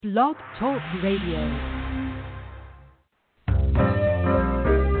Blog Talk Radio.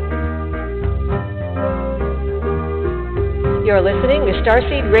 You're listening to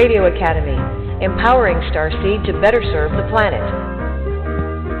Starseed Radio Academy, empowering Starseed to better serve the planet.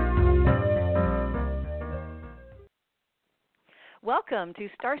 Welcome to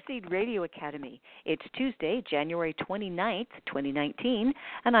Starseed Radio Academy. It's Tuesday, January 29th, 2019,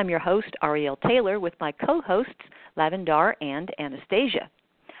 and I'm your host, Ariel Taylor, with my co-hosts, Lavendar and Anastasia.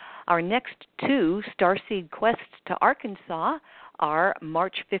 Our next two Starseed quests to Arkansas are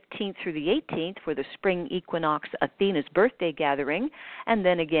March 15th through the 18th for the Spring Equinox Athena's Birthday Gathering, and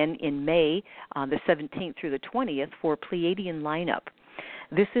then again in May, the 17th through the 20th for Pleiadian Lineup.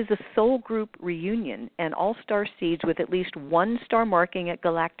 This is a soul group reunion, and all Starseeds with at least one star marking at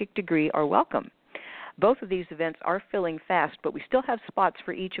galactic degree are welcome. Both of these events are filling fast, but we still have spots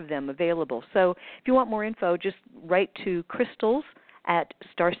for each of them available. So if you want more info, just write to crystals at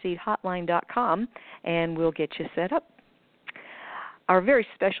starseedhotline.com, and we'll get you set up. Our very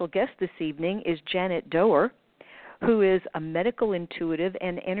special guest this evening is Janet Doerr, who is a medical intuitive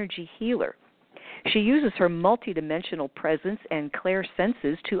and energy healer. She uses her multidimensional presence and clair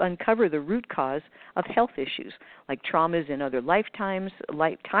senses to uncover the root cause of health issues, like traumas in other lifetimes,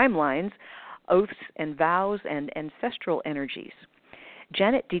 timelines, oaths and vows, and ancestral energies.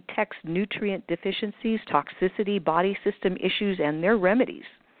 Janet detects nutrient deficiencies, toxicity, body system issues, and their remedies.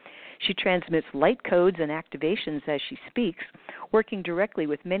 She transmits light codes and activations as she speaks, working directly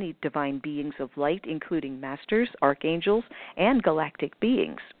with many divine beings of light, including masters, archangels, and galactic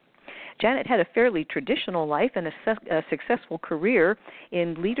beings. Janet had a fairly traditional life and a successful career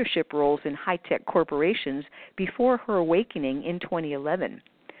in leadership roles in high-tech corporations before her awakening in 2011.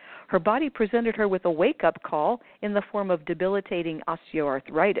 Her body presented her with a wake-up call in the form of debilitating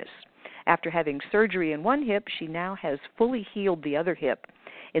osteoarthritis. After having surgery in one hip, she now has fully healed the other hip.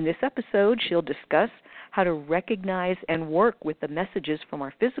 In this episode, she'll discuss how to recognize and work with the messages from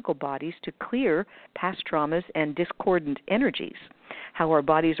our physical bodies to clear past traumas and discordant energies, how our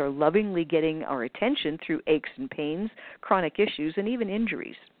bodies are lovingly getting our attention through aches and pains, chronic issues, and even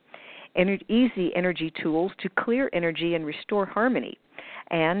injuries. Easy energy tools to clear energy and restore harmony.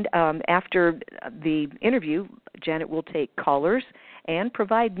 And after the interview, Janet will take callers and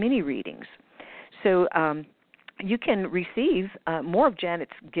provide mini readings. So you can receive more of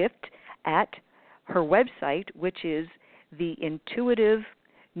Janet's gift at her website, which is The Intuitive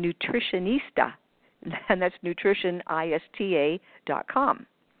Nutritionista, and that's nutritionista.com.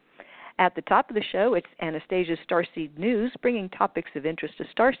 At the top of the show, it's Anastasia's Starseed News, bringing topics of interest to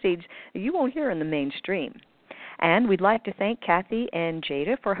Starseeds that you won't hear in the mainstream. And we'd like to thank Kathy and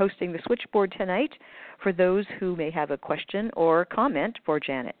Jada for hosting the switchboard tonight for those who may have a question or comment for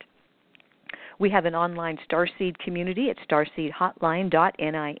Janet. We have an online Starseed community at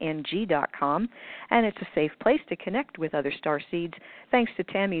starseedhotline.ning.com, and it's a safe place to connect with other Starseeds thanks to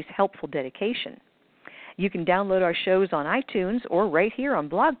Tammy's helpful dedication. You can download our shows on iTunes or right here on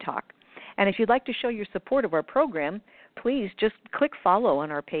Blog Talk. And if you'd like to show your support of our program, please just click follow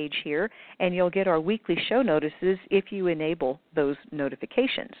on our page here, and you'll get our weekly show notices if you enable those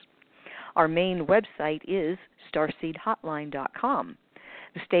notifications. Our main website is starseedhotline.com.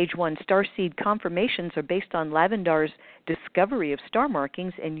 The Stage 1 Starseed confirmations are based on Lavendar's discovery of star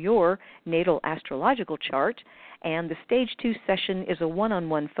markings in your natal astrological chart, and the Stage 2 session is a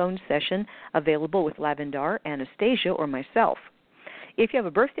one-on-one phone session available with Lavendar, Anastasia, or myself. If you have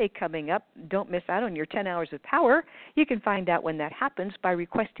a birthday coming up, don't miss out on your 10 hours of power. You can find out when that happens by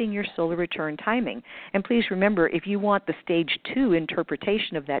requesting your solar return timing. And please remember, if you want the Stage 2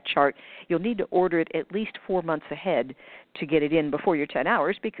 interpretation of that chart, you'll need to order it at least 4 months ahead to get it in before your 10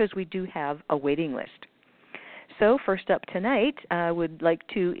 hours, because we do have a waiting list. So first up tonight, I would like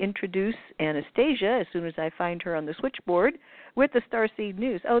to introduce Anastasia as soon as I find her on the switchboard with the Starseed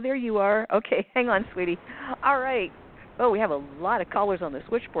News. Oh, there you are. Okay, hang on, sweetie. All right. Oh, we have a lot of callers on the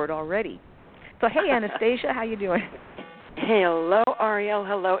switchboard already. So, hey, Anastasia, how you doing? Hello, Ariel.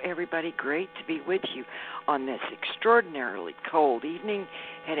 Hello, everybody. Great to be with you on this extraordinarily cold evening,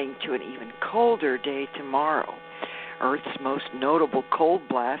 heading to an even colder day tomorrow. Earth's most notable cold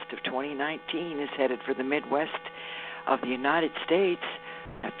blast of 2019 is headed for the Midwest of the United States.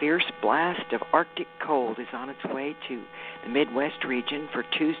 A fierce blast of Arctic cold is on its way to the Midwest region for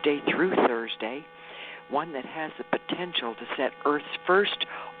Tuesday through Thursday, one that has the potential to set Earth's first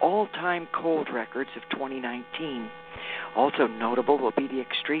all-time cold records of 2019. Also notable will be the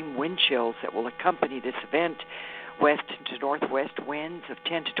extreme wind chills that will accompany this event. West to northwest winds of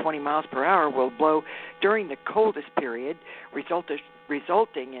 10 to 20 miles per hour will blow during the coldest period,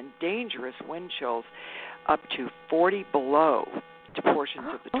 resulting in dangerous wind chills up to 40 below to portions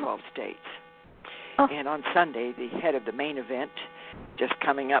of the 12 states. Oh. And on Sunday, the head of the main event, just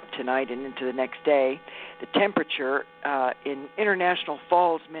coming up tonight and into the next day, the temperature in International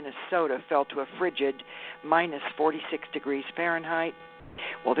Falls, Minnesota, fell to a frigid minus 46 degrees Fahrenheit.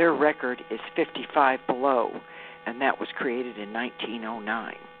 Well, their record is 55 below, and that was created in 1909.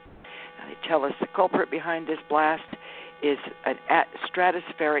 Now, they tell us the culprit behind this blast is a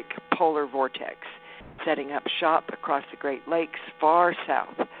stratospheric polar vortex setting up shop across the Great Lakes far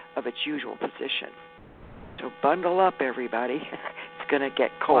south of its usual position. So bundle up, everybody. It's going to get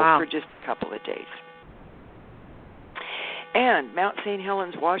cold for just a couple of days. And Mount St.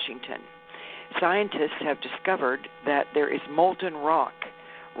 Helens, Washington. Scientists have discovered that there is molten rock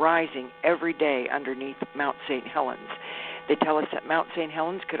rising every day underneath Mount St. Helens. They tell us that Mount St.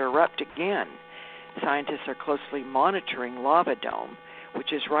 Helens could erupt again. Scientists are closely monitoring lava dome,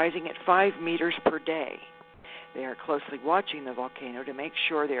 which is rising at 5 meters per day. They are closely watching the volcano to make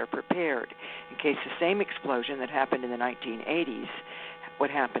sure they are prepared in case the same explosion that happened in the 1980s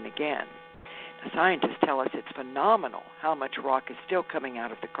would happen again. The scientists tell us it's phenomenal how much rock is still coming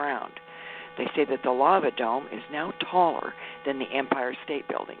out of the ground. They say that the lava dome is now taller than the Empire State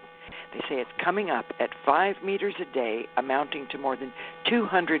Building. They say it's coming up at 5 meters a day, amounting to more than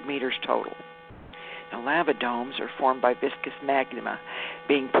 200 meters total. Now, lava domes are formed by viscous magma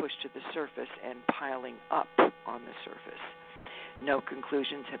being pushed to the surface and piling up on the surface. No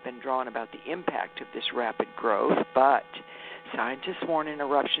conclusions have been drawn about the impact of this rapid growth, but scientists warn an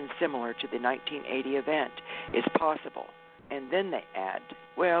eruption similar to the 1980 event is possible. And then they add,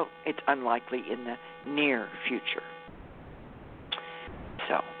 well, it's unlikely in the near future.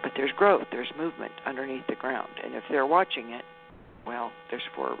 So, but there's growth, there's movement underneath the ground. And if they're watching it, well, there's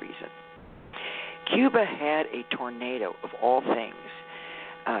for a reason. Cuba had a tornado of all things.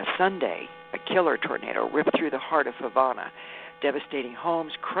 Sunday, a killer tornado ripped through the heart of Havana, devastating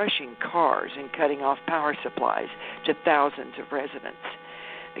homes, crushing cars, and cutting off power supplies to thousands of residents.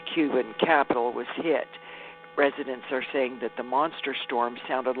 The Cuban capital was hit. Residents are saying that the monster storm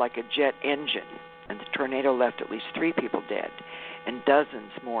sounded like a jet engine, and the tornado left at least 3 people dead and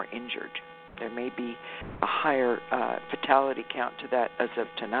dozens more injured. There may be a higher fatality count to that as of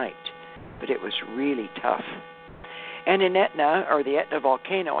tonight, but it was really tough. And in Etna, or the Etna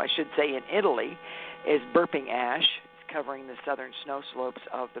volcano, I should say, in Italy, is burping ash. It's covering the southern snow slopes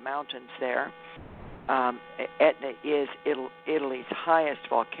of the mountains there. Etna is Italy's highest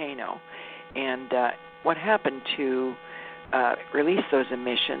volcano, and what happened to release those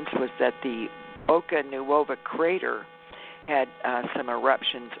emissions was that the Boca Nuova crater had some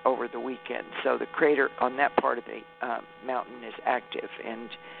eruptions over the weekend. So the crater on that part of the mountain is active, and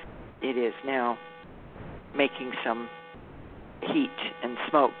it is now making some heat and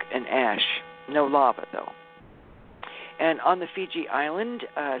smoke and ash. No lava, though. And on the Fiji island,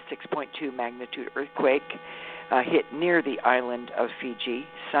 6.2 magnitude earthquake hit near the island of Fiji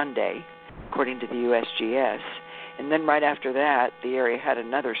Sunday, according to the USGS. And then right after that, the area had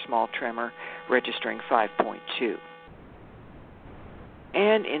another small tremor registering 5.2.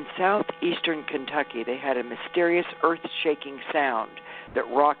 And in southeastern Kentucky, they had a mysterious earth-shaking sound that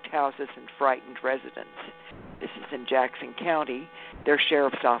rocked houses and frightened residents. This is in Jackson County. Their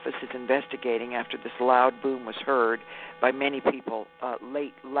sheriff's office is investigating after this loud boom was heard by many people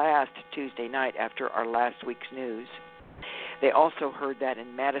late last Tuesday night after our last week's news. They also heard that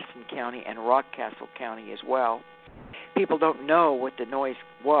in Madison County and Rockcastle County as well. People don't know what the noise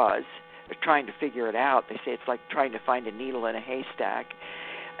was. They're trying to figure it out. They say it's like trying to find a needle in a haystack.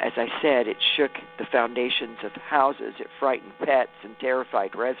 As I said, it shook the foundations of houses. It frightened pets and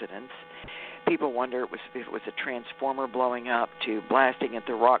terrified residents. People wonder if it was a transformer blowing up, to blasting at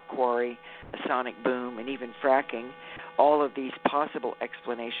the rock quarry, a sonic boom, and even fracking. All of these possible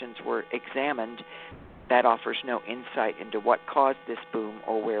explanations were examined. That offers no insight into what caused this boom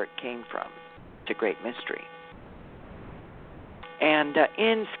or where it came from. It's a great mystery. And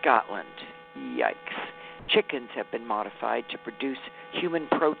in Scotland, yikes, chickens have been modified to produce human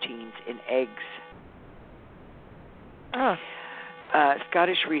proteins in eggs.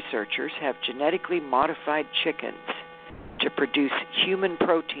 Scottish researchers have genetically modified chickens to produce human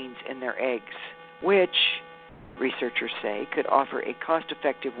proteins in their eggs, which, researchers say, could offer a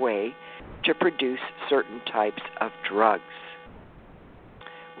cost-effective way to produce certain types of drugs.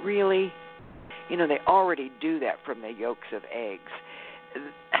 Really? You know, they already do that from the yolks of eggs.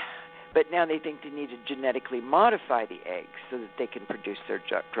 But now they think they need to genetically modify the eggs so that they can produce their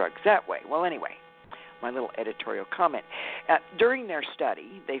drugs that way. Well, anyway, my little editorial comment. During their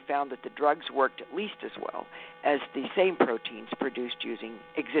study, they found that the drugs worked at least as well as the same proteins produced using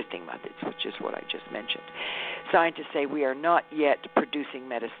existing methods, which is what I just mentioned. Scientists say we are not yet producing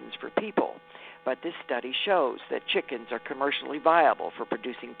medicines for people, but this study shows that chickens are commercially viable for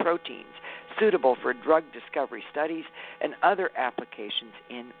producing proteins suitable for drug discovery studies and other applications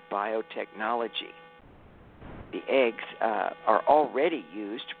in biotechnology. The eggs are already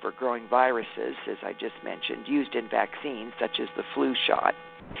used for growing viruses, as I just mentioned, used in vaccines such as the flu shot.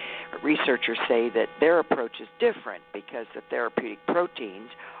 Researchers say that their approach is different because the therapeutic proteins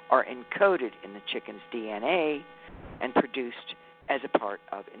are encoded in the chicken's DNA and produced as a part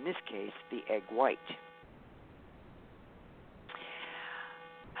of, in this case, the egg white.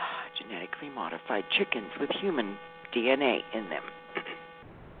 Genetically modified chickens with human DNA in them.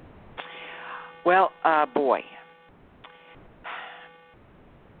 Well, boy.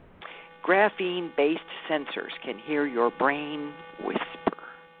 Graphene-based sensors can hear your brain whisper.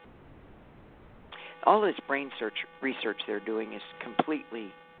 All this brain research they're doing is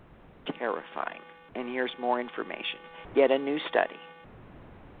completely terrifying. And here's more information. Yet a new study.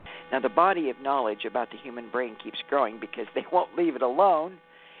 Now, the body of knowledge about the human brain keeps growing because they won't leave it alone.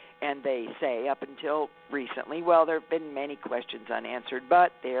 And they say up until recently, well, there have been many questions unanswered,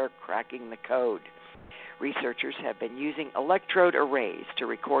 but they're cracking the code. Researchers have been using electrode arrays to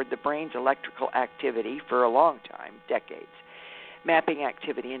record the brain's electrical activity for a long time, decades, mapping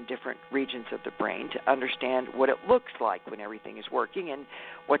activity in different regions of the brain to understand what it looks like when everything is working and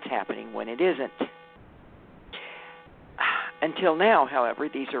what's happening when it isn't. Until now, however,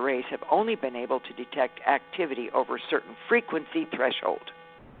 these arrays have only been able to detect activity over a certain frequency threshold,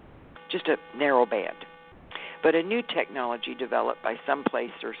 just a narrow band. But a new technology developed by some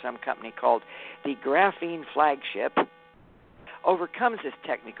place or some company called the Graphene Flagship overcomes this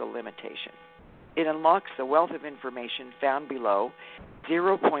technical limitation. It unlocks the wealth of information found below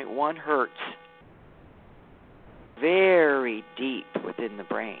 0.1 hertz, very deep within the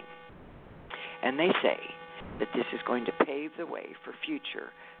brain. And they say that this is going to pave the way for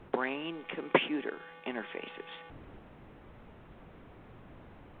future brain-computer interfaces.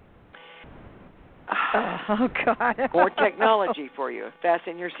 Oh, God. More technology for you.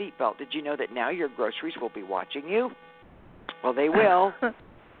 Fasten your seatbelt. Did you know that now your groceries will be watching you? Well, they will.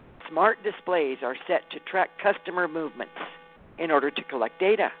 Smart displays are set to track customer movements in order to collect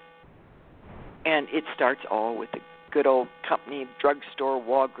data. And it starts all with the good old company drugstore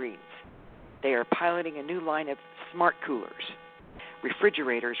Walgreens. They are piloting a new line of smart coolers,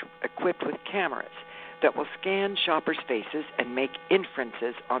 refrigerators equipped with cameras that will scan shoppers' faces and make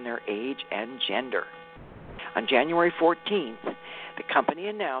inferences on their age and gender. On January 14th, the company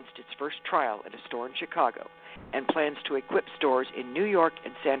announced its first trial at a store in Chicago and plans to equip stores in New York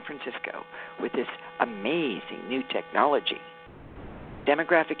and San Francisco with this amazing new technology.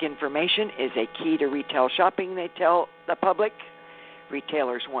 Demographic information is a key to retail shopping, they tell the public.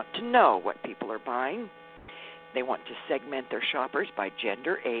 Retailers want to know what people are buying. They want to segment their shoppers by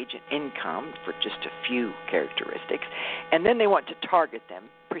gender, age, and income for just a few characteristics. And then they want to target them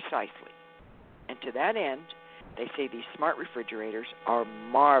precisely. And to that end, they say these smart refrigerators are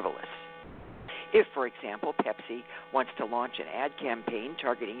marvelous. If, for example, Pepsi wants to launch an ad campaign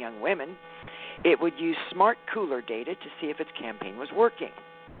targeting young women, it would use smart cooler data to see if its campaign was working.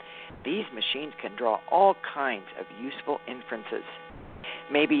 These machines can draw all kinds of useful inferences.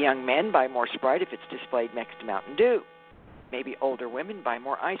 Maybe young men buy more Sprite if it's displayed next to Mountain Dew. Maybe older women buy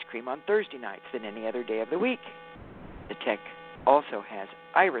more ice cream on Thursday nights than any other day of the week. The tech also has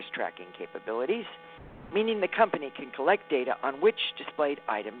iris tracking capabilities, meaning the company can collect data on which displayed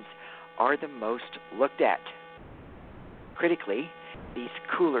items are the most looked at. Critically, these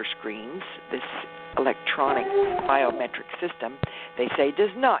cooler screens, this electronic biometric system, they say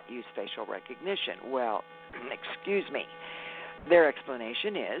does not use facial recognition. Well, excuse me. Their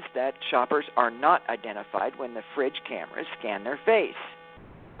explanation is that shoppers are not identified when the fridge cameras scan their face.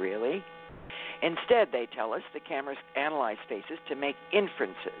 Really? Instead, they tell us the cameras analyze faces to make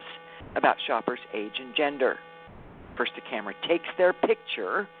inferences about shoppers' age and gender. First, the camera takes their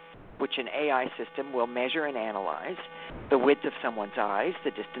picture, which an AI system will measure and analyze, the width of someone's eyes, the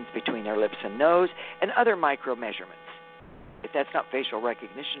distance between their lips and nose, and other micro measurements. If that's not facial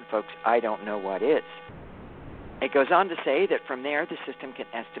recognition, folks, I don't know what is. It goes on to say that from there, the system can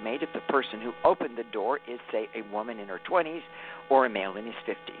estimate if the person who opened the door is, say, a woman in her 20s or a male in his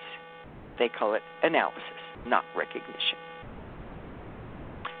 50s. They call it analysis, not recognition.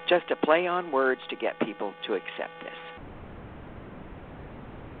 Just a play on words to get people to accept this.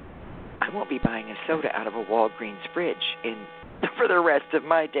 I won't be buying a soda out of a Walgreens fridge for the rest of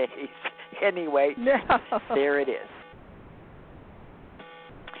my days. anyway, No. there it is.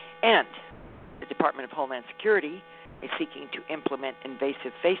 And the Department of Homeland Security is seeking to implement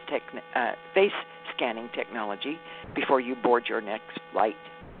invasive face scanning technology before you board your next flight.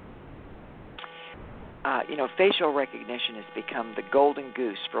 Facial recognition has become the golden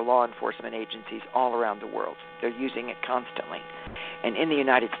goose for law enforcement agencies all around the world. They're using it constantly. And in the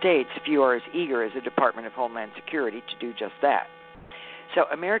United States, few are as eager as the Department of Homeland Security to do just that. So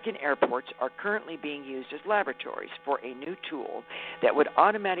American airports are currently being used as laboratories for a new tool that would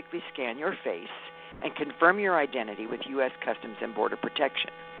automatically scan your face and confirm your identity with U.S. Customs and Border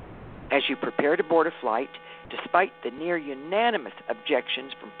Protection. As you prepare to board a flight, despite the near unanimous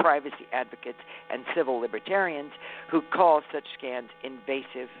objections from privacy advocates and civil libertarians who call such scans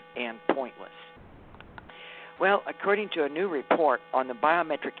invasive and pointless. Well, according to a new report on the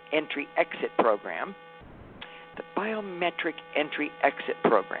Biometric Entry-Exit Program, the Biometric Entry-Exit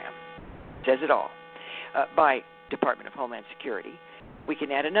Program says it all, by Department of Homeland Security, we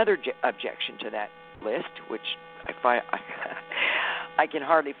can add another objection to that list, which I can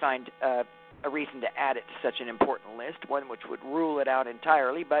hardly find a reason to add it to such an important list, one which would rule it out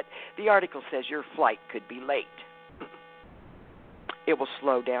entirely, but the article says your flight could be late. It will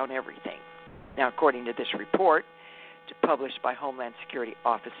slow down everything. Now, according to this report, published by Homeland Security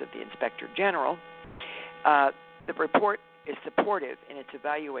Office of the Inspector General, the report is supportive in its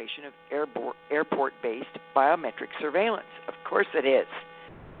evaluation of airport-based biometric surveillance. Of course it is.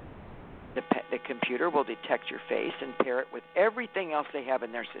 The computer will detect your face and pair it with everything else they have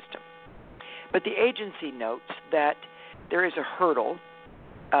in their system. But the agency notes that there is a hurdle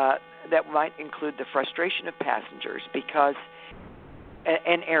that might include the frustration of passengers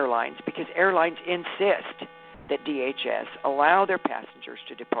and airlines, because airlines insist that DHS allow their passengers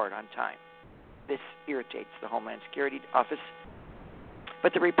to depart on time. This irritates the Homeland Security Office.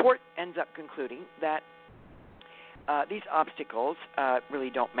 But the report ends up concluding that these obstacles really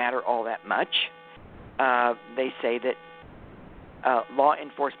don't matter all that much. They say that law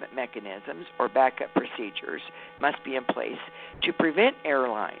enforcement mechanisms or backup procedures must be in place to prevent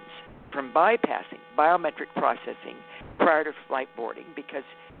airlines from bypassing biometric processing prior to flight boarding, because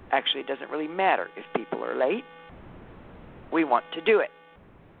actually it doesn't really matter if people are late. We want to do it.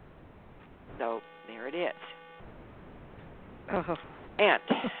 So there it is. Oh. And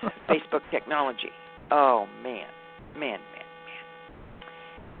Facebook technology. Oh, man.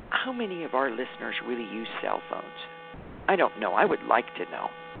 How many of our listeners really use cell phones? I don't know. I would like to know.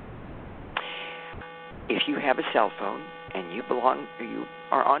 If you have a cell phone and you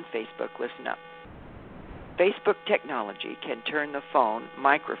are on Facebook, listen up. Facebook technology can turn the phone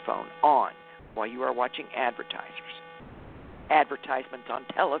microphone on while you are watching advertisements on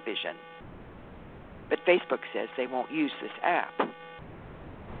television. But Facebook says they won't use this app.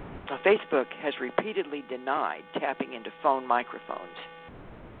 Now, Facebook has repeatedly denied tapping into phone microphones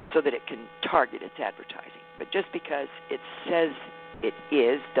so that it can target its advertising. But just because it says it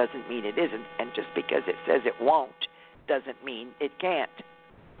is doesn't mean it isn't, and just because it says it won't doesn't mean it can't.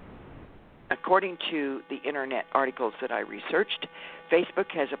 According to the internet articles that I researched, Facebook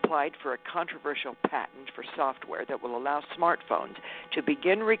has applied for a controversial patent for software that will allow smartphones to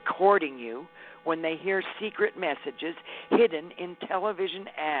begin recording you when they hear secret messages hidden in television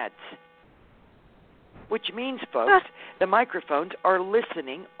ads. Which means, folks, the microphones are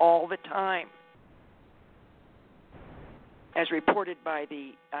listening all the time. As reported by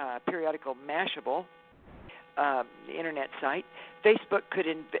the periodical Mashable, the internet site, Facebook could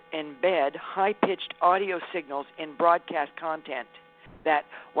embed high-pitched audio signals in broadcast content that,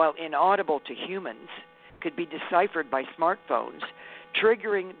 while inaudible to humans, could be deciphered by smartphones,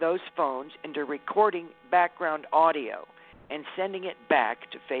 triggering those phones into recording background audio and sending it back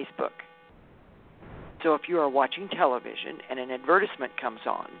to Facebook. So if you are watching television and an advertisement comes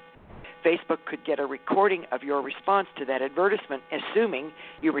on, Facebook could get a recording of your response to that advertisement, assuming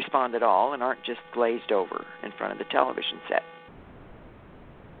you respond at all and aren't just glazed over in front of the television set.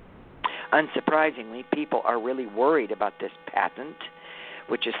 Unsurprisingly, people are really worried about this patent,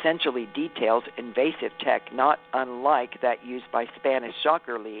 which essentially details invasive tech not unlike that used by Spanish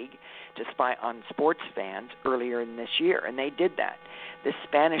Soccer League to spy on sports fans earlier in this year. And they did that. The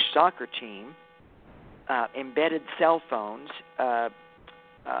Spanish soccer team embedded cell phones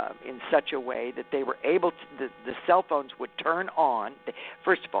in such a way that they were able to, the cell phones would turn on.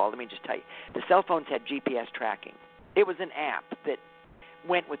 First of all, let me just tell you, the cell phones had GPS tracking. It was an app that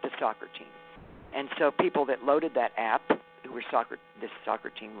went with the soccer team. And so people that loaded that app, who were this soccer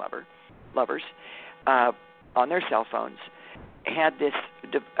team lovers, on their cell phones, had this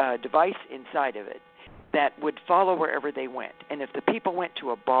device inside of it that would follow wherever they went. And if the people went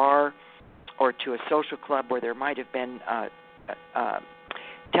to a bar or to a social club where there might have been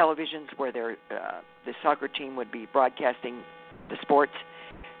televisions where the soccer team would be broadcasting the sports,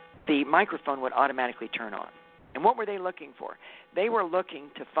 the microphone would automatically turn on. And what were they looking for? They were looking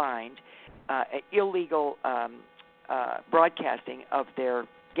to find illegal broadcasting of their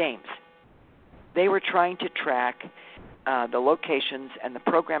games. They were trying to track the locations and the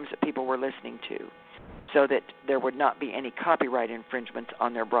programs that people were listening to so that there would not be any copyright infringements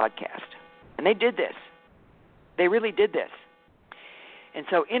on their broadcast. And they did this. They really did this. And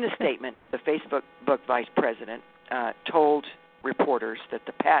so in a statement, the Facebook vice president told reporters that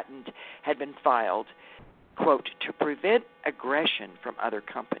the patent had been filed, quote, to prevent aggression from other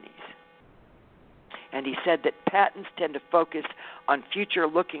companies. And he said that patents tend to focus on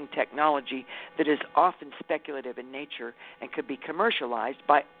future-looking technology that is often speculative in nature and could be commercialized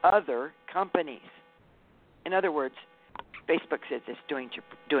by other companies. In other words, Facebook says it's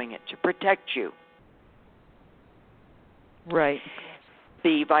doing it to protect you. Right.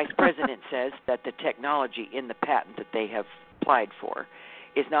 The vice president says that the technology in the patent that they have applied for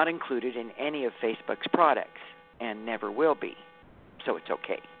is not included in any of Facebook's products and never will be. So it's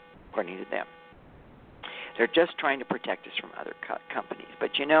okay, according to them. They're just trying to protect us from other companies.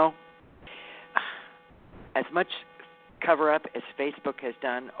 But you know, as much cover-up as Facebook has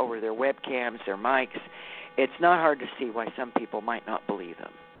done over their webcams, their mics, it's not hard to see why some people might not believe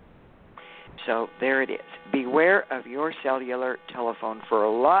them. So there it is. Beware of your cellular telephone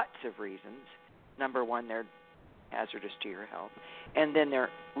for lots of reasons. Number one, they're hazardous to your health. And then they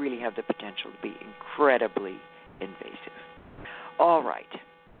really have the potential to be incredibly invasive. All right,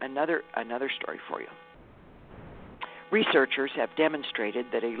 another story for you. Researchers have demonstrated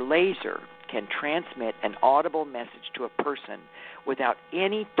that a laser can transmit an audible message to a person without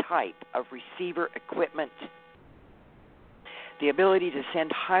any type of receiver equipment. The ability to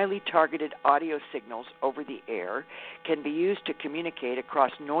send highly targeted audio signals over the air can be used to communicate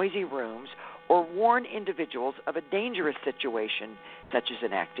across noisy rooms or warn individuals of a dangerous situation, such as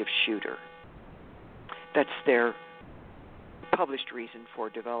an active shooter. That's their published reason for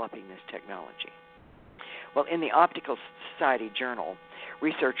developing this technology. Well, in the Optical Society Journal,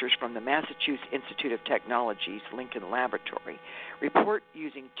 researchers from the Massachusetts Institute of Technology's Lincoln Laboratory report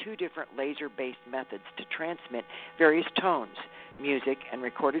using two different laser-based methods to transmit various tones, music, and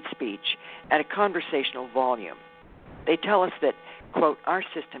recorded speech at a conversational volume. They tell us that, quote, our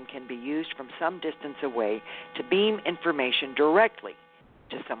system can be used from some distance away to beam information directly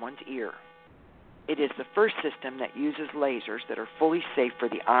to someone's ear. It is the first system that uses lasers that are fully safe for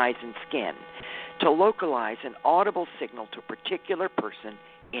the eyes and skin to localize an audible signal to a particular person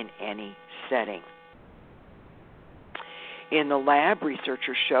in any setting. In the lab,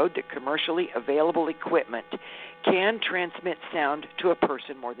 researchers showed that commercially available equipment can transmit sound to a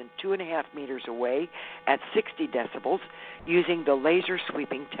person more than 2.5 meters away at 60 decibels using the laser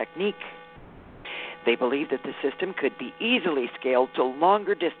sweeping technique. They believe that the system could be easily scaled to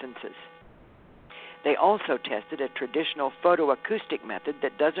longer distances. They also tested a traditional photoacoustic method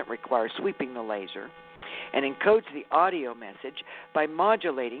that doesn't require sweeping the laser and encodes the audio message by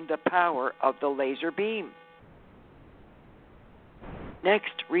modulating the power of the laser beam.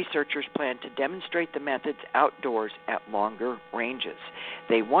 Next, researchers plan to demonstrate the methods outdoors at longer ranges.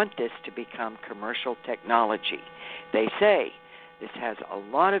 They want this to become commercial technology. They say this has a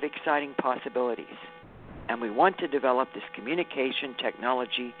lot of exciting possibilities, and we want to develop this communication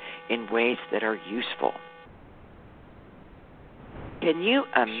technology in ways that are useful. Can you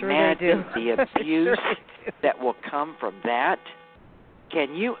imagine the abuse that will come from that?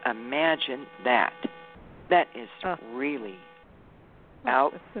 Can you imagine that? That is really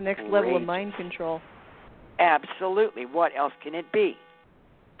outrageous. That's the next level of mind control. Absolutely. What else can it be?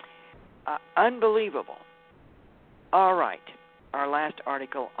 Unbelievable. All right. Our last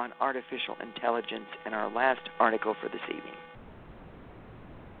article on artificial intelligence and our last article for this evening.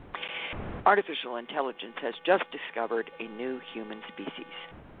 Artificial intelligence has just discovered a new human species.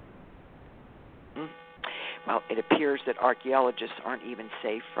 Well, it appears that archaeologists aren't even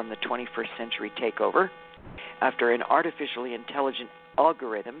safe from the 21st century takeover after an artificially intelligent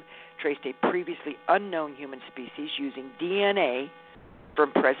algorithm traced a previously unknown human species using DNA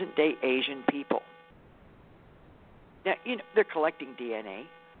from present-day Asian people. Now, they're collecting DNA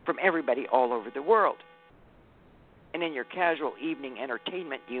from everybody all over the world. And in your casual evening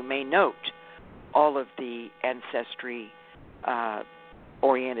entertainment, you may note all of the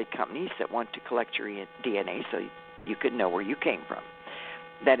ancestry-oriented companies that want to collect your DNA so you could know where you came from.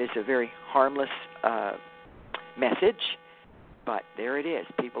 That is a very harmless message, but there it is.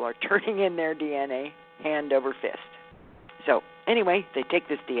 People are turning in their DNA hand over fist. So anyway, they take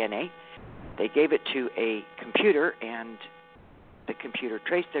this DNA, They gave it to a computer, and the computer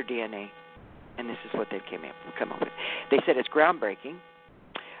traced their DNA, and this is what they come up with. They said it's groundbreaking.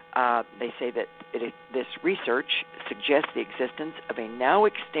 They say that this research suggests the existence of a now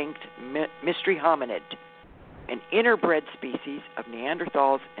extinct mystery hominid, an interbred species of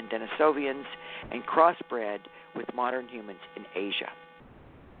Neanderthals and Denisovians, and crossbred with modern humans in Asia.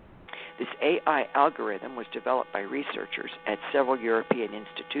 This AI algorithm was developed by researchers at several European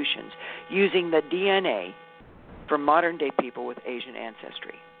institutions using the DNA from modern-day people with Asian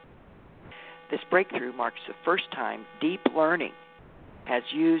ancestry. This breakthrough marks the first time deep learning has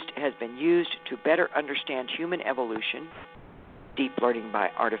been used to better understand human evolution, deep learning by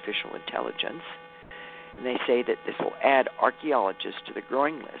artificial intelligence. And they say that this will add archaeologists to the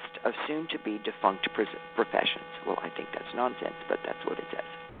growing list of soon-to-be defunct professions. Well, I think that's nonsense, but that's what it says.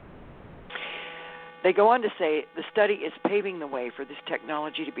 They go on to say the study is paving the way for this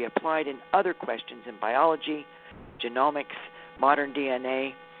technology to be applied in other questions in biology, genomics, modern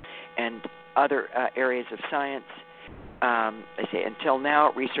DNA, and other areas of science. They say until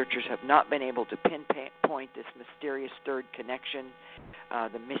now, researchers have not been able to pinpoint this mysterious third connection,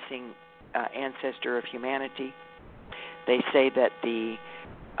 the missing ancestor of humanity. They say that the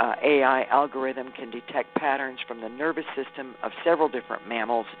AI algorithm can detect patterns from the nervous system of several different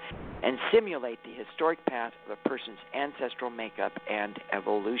mammals and simulate the historic path of a person's ancestral makeup and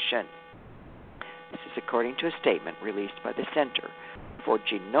evolution. This is according to a statement released by the Center for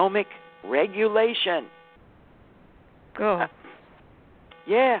Genomic Regulation. Oh.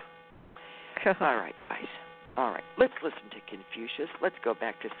 Yeah. All right, guys. All right, let's listen to Confucius. Let's go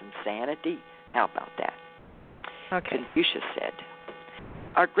back to some sanity. How about that? Okay. Confucius said,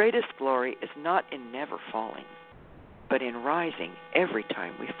 "Our greatest glory is not in never falling, but in rising every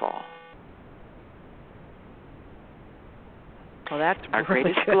time we fall." Well, that's Our really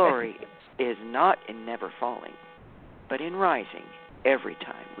greatest good. glory is not in never falling, but in rising every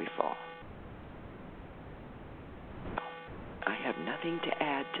time we fall. I have nothing to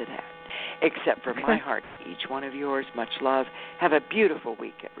add to that, except for my heart, each one of yours. Much love. Have a beautiful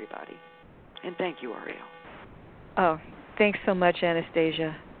week, everybody. And thank you, Ariel. Oh, thanks so much,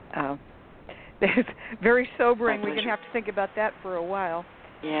 Anastasia. It's very sobering. My We're going to have to think about that for a while.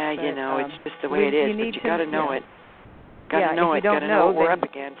 Yeah, but, it's just the way it is, but you got to know it. Got to know it. Got to know what we're up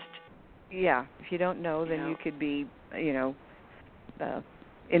against. Yeah, if you don't know, then you could be,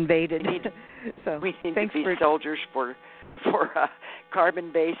 invaded. We need to be soldiers for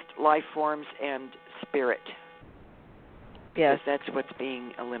carbon-based life forms and spirit. Yes, because that's what's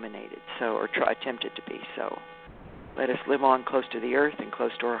being eliminated. Or attempted to be. So, let us live on close to the earth and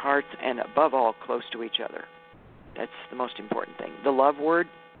close to our hearts, and above all, close to each other. That's the most important thing. The love word.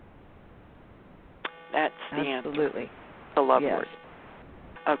 That's the answer. Absolutely. The love word.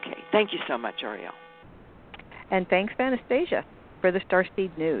 Okay. Thank you so much, Ariel. And thanks, Anastasia, for the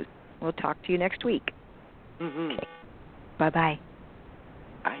Starseed News. We'll talk to you next week. Mm-hmm. Okay. Bye-bye.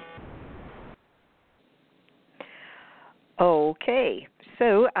 Bye. Okay.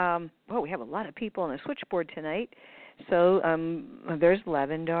 So, we have a lot of people on the switchboard tonight. So, there's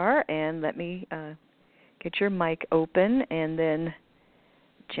Lavendar, and let me get your mic open. And then,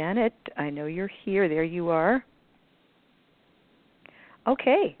 Janet, I know you're here. There you are.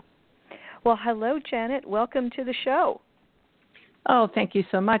 Okay. Well, hello, Janet. Welcome to the show. Oh, thank you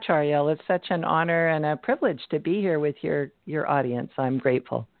so much, Ariel. It's such an honor and a privilege to be here with your audience. I'm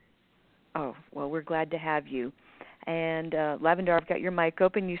grateful. Oh, well, we're glad to have you. And Lavendar, I've got your mic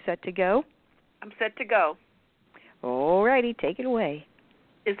open. You set to go? I'm set to go. All righty. Take it away.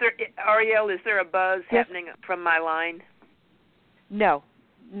 Ariel, is there a buzz happening from my line? No.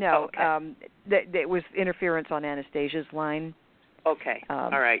 Oh, okay. It was interference on Anastasia's line. Okay. All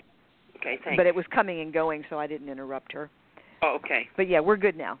right. Okay, thanks. But it was coming and going, so I didn't interrupt her. Oh, okay. But, yeah, we're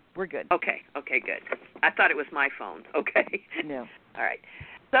good now. We're good. Okay, good. I thought it was my phone. Okay. No. All right.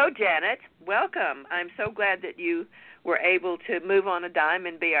 So, Janet, welcome. I'm so glad that you were able to move on a dime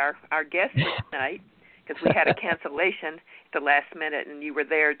and be our guest for tonight, because we had a cancellation at the last minute, and you were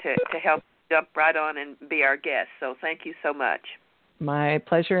there to help jump right on and be our guest. So thank you so much. My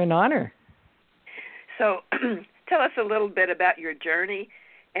pleasure and honor. So tell us a little bit about your journey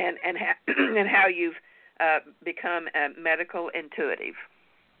and how you've become a medical intuitive.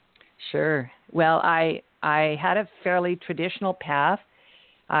 Sure. Well, I had a fairly traditional path.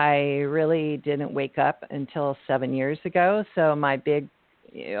 I really didn't wake up until 7 years ago, so my big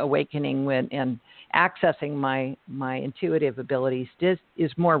awakening and accessing my intuitive abilities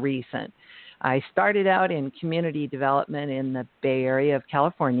is more recent. I started out in community development in the Bay Area of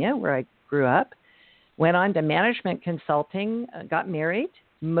California, where I grew up. Went on to management consulting, got married,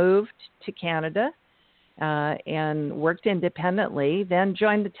 moved to Canada and worked independently, then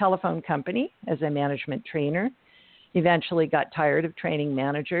joined the telephone company as a management trainer. Eventually got tired of training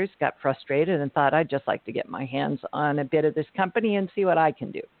managers, got frustrated, and thought I'd just like to get my hands on a bit of this company and see what I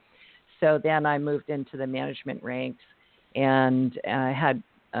can do. So then I moved into the management ranks and had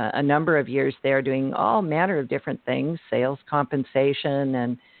a number of years there doing all manner of different things, sales, compensation,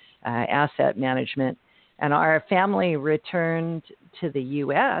 and asset management. And our family returned to the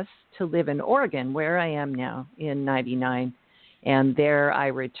U.S. to live in Oregon, where I am now, in 99. And there I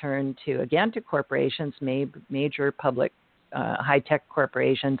returned to corporations, major public high-tech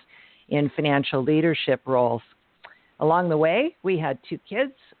corporations in financial leadership roles. Along the way, we had 2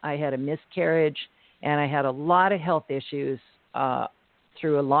 kids. I had a miscarriage, and I had a lot of health issues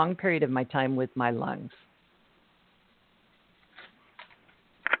through a long period of my time with my lungs.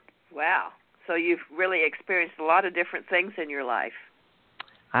 Wow. So you've really experienced a lot of different things in your life.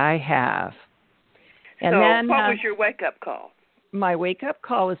 I have. And so then, what was your wake-up call? My wake-up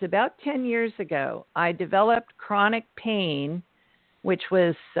call was about 10 years ago. I developed chronic pain, which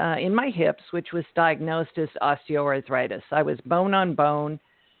was in my hips, which was diagnosed as osteoarthritis. I was bone on bone,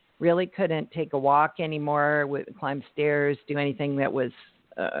 really couldn't take a walk anymore, climb stairs, do anything that was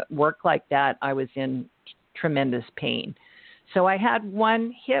work like that. I was in tremendous pain. So I had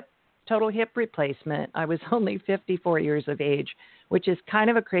one total hip replacement. I was only 54 years of age, which is kind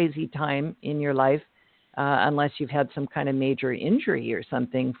of a crazy time in your life. Unless you've had some kind of major injury or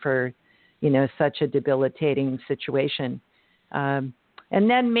something for, such a debilitating situation. And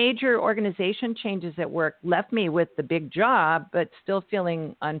then major organization changes at work left me with the big job, but still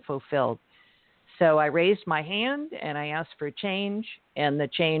feeling unfulfilled. So I raised my hand and I asked for change, and the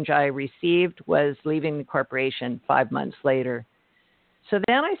change I received was leaving the corporation 5 months later. So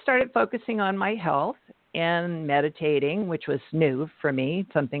then I started focusing on my health and meditating, which was new for me,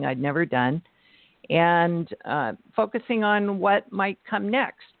 something I'd never done. And focusing on what might come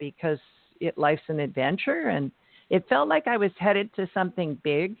next, because life's an adventure, and it felt like I was headed to something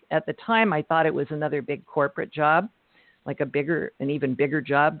big. At the time, I thought it was another big corporate job, like an even bigger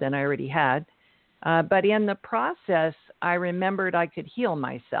job than I already had. But in the process, I remembered I could heal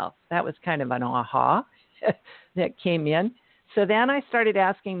myself. That was kind of an aha that came in. So then I started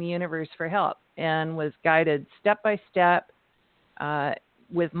asking the universe for help and was guided step by step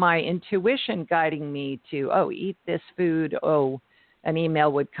with my intuition guiding me to, eat this food. An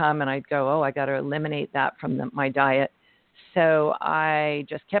email would come and I'd go, I got to eliminate that from my diet. So I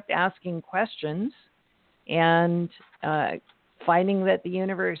just kept asking questions and finding that the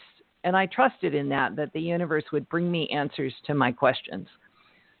universe, and I trusted in that the universe would bring me answers to my questions.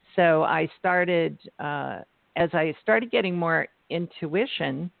 So I started, as I started getting more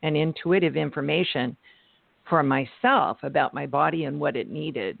intuition and intuitive information for myself about my body and what it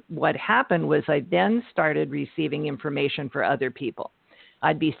needed, what happened was I then started receiving information for other people.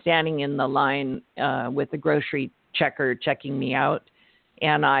 I'd be standing in the line with the grocery checker checking me out,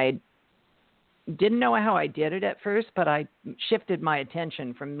 and I didn't know how I did it at first, but I shifted my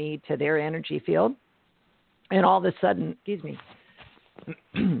attention from me to their energy field. And all of a sudden, excuse me,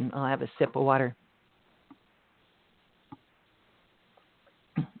 I'll have a sip of water.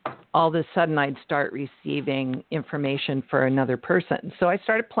 All of a sudden I'd start receiving information for another person. So I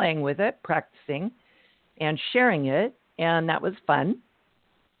started playing with it, practicing, and sharing it, and that was fun.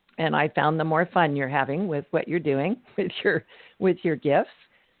 And I found the more fun you're having with what you're doing with your gifts,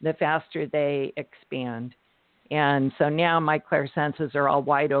 the faster they expand. And so now my clairsenses are all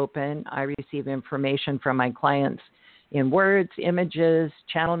wide open. I receive information from my clients in words, images,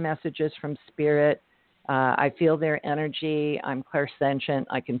 channel messages from spirit. I feel their energy. I'm clairsentient.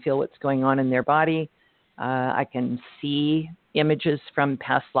 I can feel what's going on in their body. I can see images from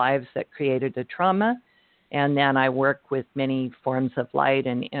past lives that created a trauma. And then I work with many forms of light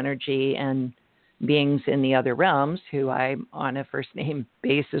and energy and beings in the other realms who I'm on a first name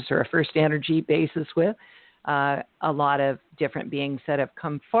basis or a first energy basis with. A lot of different beings that have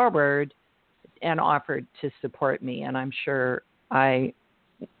come forward and offered to support me. And I'm sure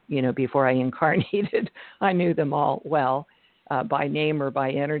before I incarnated, I knew them all well by name or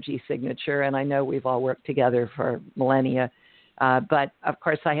by energy signature, and I know we've all worked together for millennia. But, of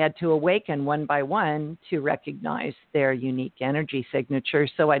course, I had to awaken one by one to recognize their unique energy signature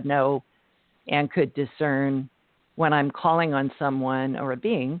so I'd know and could discern when I'm calling on someone or a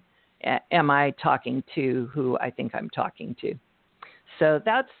being, am I talking to who I think I'm talking to? So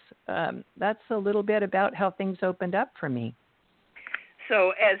that's a little bit about how things opened up for me.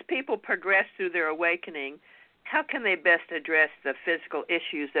 So as people progress through their awakening, how can they best address the physical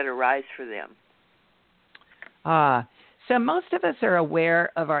issues that arise for them? So most of us are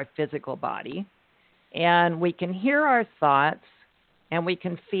aware of our physical body, and we can hear our thoughts, and we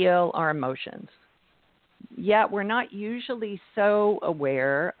can feel our emotions. Yet we're not usually so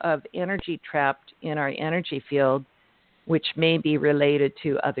aware of energy trapped in our energy field, which may be related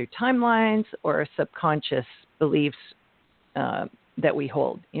to other timelines or subconscious beliefs that we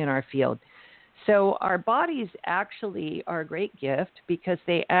hold in our field. So our bodies actually are a great gift because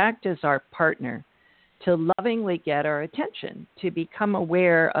they act as our partner to lovingly get our attention, to become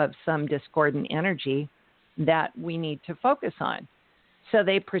aware of some discordant energy that we need to focus on. So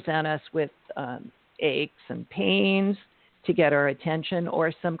they present us with aches and pains to get our attention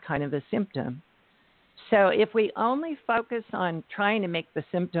or some kind of a symptom. So if we only focus on trying to make the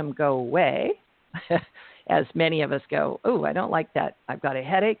symptom go away, as many of us go, oh, I don't like that. I've got a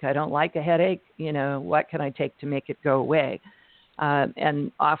headache. I don't like a headache. What can I take to make it go away?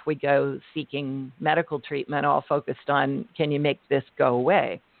 And off we go seeking medical treatment, all focused on, can you make this go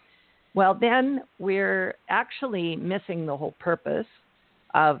away? Well, then we're actually missing the whole purpose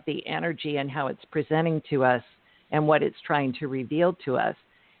of the energy and how it's presenting to us and what it's trying to reveal to us.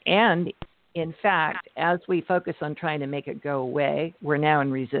 And in fact, as we focus on trying to make it go away, we're now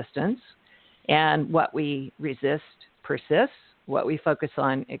in resistance. And what we resist persists. What we focus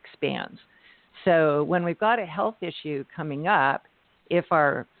on expands. So when we've got a health issue coming up, if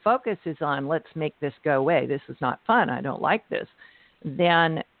our focus is on, let's make this go away, this is not fun, I don't like this,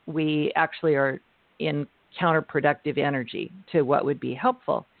 then we actually are in counterproductive energy to what would be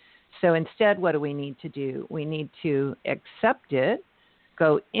helpful. So instead, what do we need to do? We need to accept it,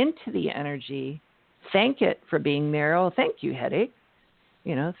 go into the energy, thank it for being there. Oh, thank you, headache.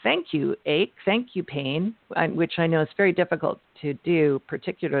 Thank you, ache. Thank you, pain, which I know is very difficult to do,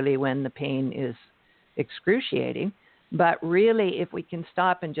 particularly when the pain is excruciating. But really, if we can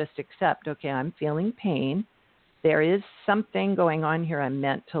stop and just accept, okay, I'm feeling pain. There is something going on here I'm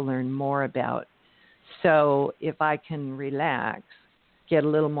meant to learn more about. So if I can relax, get a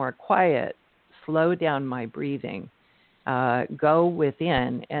little more quiet, slow down my breathing, go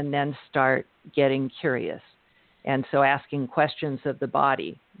within, and then start getting curious. And so asking questions of the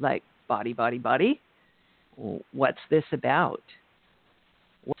body, like, body, body, body, what's this about?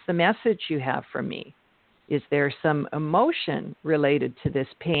 What's the message you have for me? Is there some emotion related to this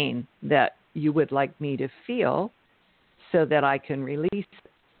pain that you would like me to feel so that I can release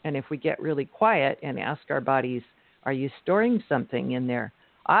it? And if we get really quiet and ask our bodies, are you storing something in there?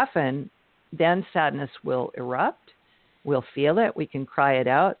 Often, then sadness will erupt. We'll feel it. We can cry it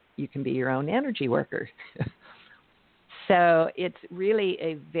out. You can be your own energy worker. So it's really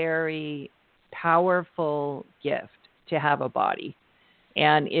a very powerful gift to have a body.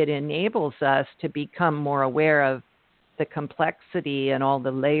 And it enables us to become more aware of the complexity and all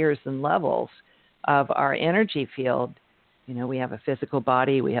the layers and levels of our energy field. We have a physical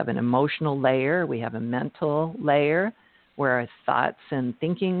body, we have an emotional layer, we have a mental layer where our thoughts and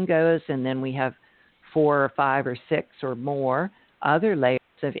thinking goes, and then we have 4 or 5 or 6 or more other layers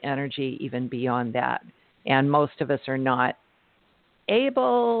of energy even beyond that. And most of us are not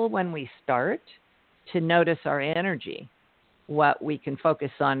able, when we start, to notice our energy. What we can focus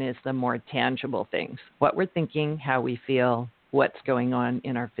on is the more tangible things, what we're thinking, how we feel, what's going on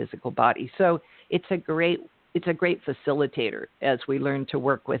in our physical body. So it's a great facilitator as we learn to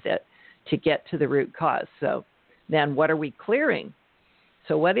work with it to get to the root cause. So then what are we clearing?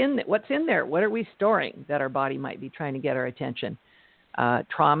 So what's in there? What are we storing that our body might be trying to get our attention?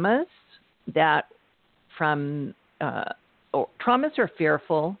 Traumas that traumas are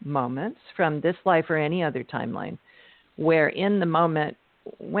fearful moments from this life or any other timeline, where in the moment,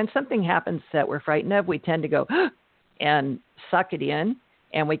 when something happens that we're frightened of, we tend to go and suck it in,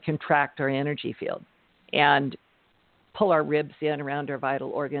 and we contract our energy field and pull our ribs in around our vital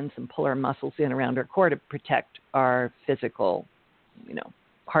organs and pull our muscles in around our core to protect our physical,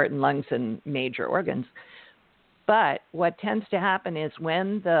 heart and lungs and major organs. But what tends to happen is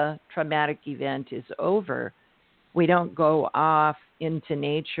when the traumatic event is over, we don't go off into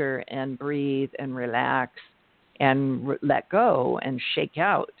nature and breathe and relax and let go and shake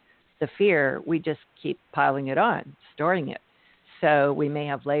out the fear. We just keep piling it on, storing it. So we may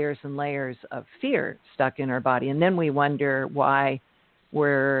have layers and layers of fear stuck in our body. And then we wonder why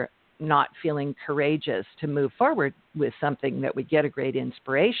we're not feeling courageous to move forward with something that we get a great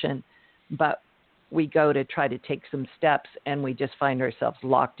inspiration, but we go to try to take some steps and we just find ourselves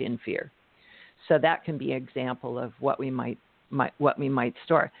locked in fear. So that can be an example of what we might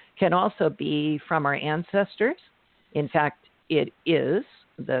store. Can also be from our ancestors. In fact, it is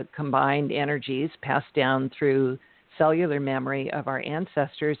the combined energies passed down through cellular memory of our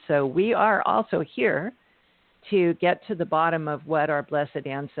ancestors. So we are also here to get to the bottom of what our blessed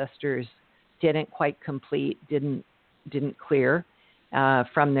ancestors didn't quite complete, didn't clear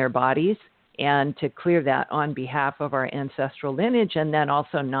from their bodies, and to clear that on behalf of our ancestral lineage, and then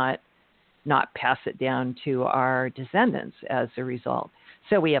also not pass it down to our descendants as a result.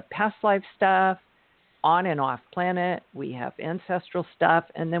 So we have past life stuff, on and off planet, we have ancestral stuff,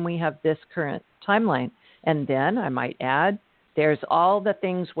 and then we have this current timeline. And then I might add, there's all the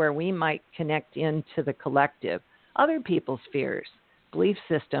things where we might connect into the collective, other people's fears, belief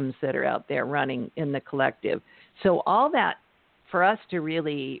systems that are out there running in the collective. So all that, for us to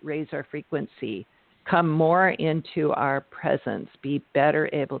really raise our frequency, come more into our presence, be better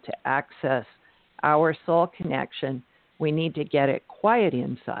able to access our soul connection, we need to get it quiet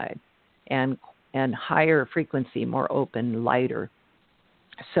inside and higher frequency, more open, lighter.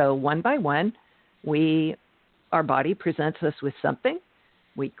 So one by one, our body presents us with something.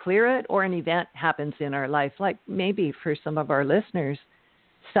 We clear it, or an event happens in our life, like maybe for some of our listeners,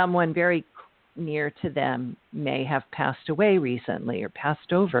 someone very near to them may have passed away recently or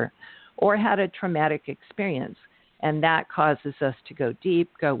passed over or had a traumatic experience. And that causes us to go deep,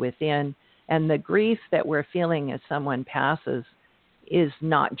 go within. And the grief that we're feeling as someone passes is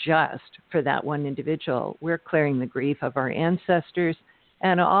not just for that one individual. We're clearing the grief of our ancestors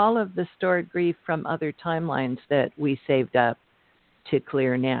and all of the stored grief from other timelines that we saved up to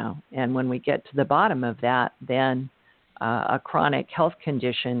clear now. And when we get to the bottom of that, then a chronic health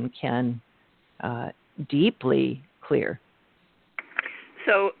condition can deeply clear.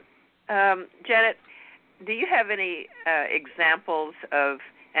 So, Janet, do you have any examples of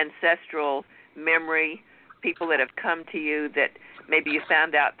ancestral memory, people that have come to you that maybe you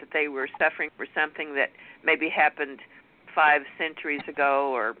found out that they were suffering for something that maybe happened 5 centuries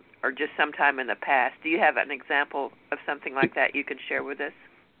ago or just sometime in the past? Do you have an example of something like that you can share with us?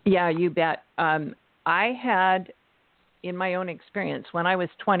 Yeah, you bet. I had, in my own experience, when I was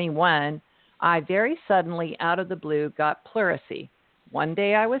 21, I very suddenly, out of the blue, got pleurisy. One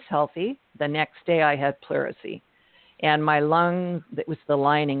day I was healthy. The next day I had pleurisy. And my lungs, it was the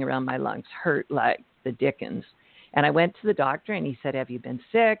lining around my lungs, hurt like the dickens. And I went to the doctor and he said, have you been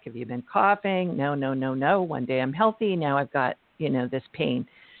sick? Have you been coughing? No. One day I'm healthy. Now I've got, this pain.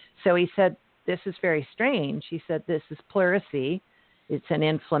 So he said, this is very strange. He said, this is pleurisy. It's an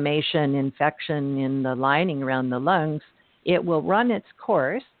inflammation, infection in the lining around the lungs. It will run its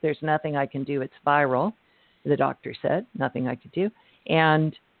course. There's nothing I can do. It's viral, the doctor said, nothing I could do.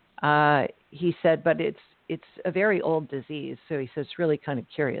 And he said, but it's a very old disease. So he says, it's really kind of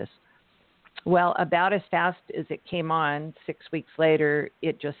curious. Well, about as fast as it came on, 6 weeks later,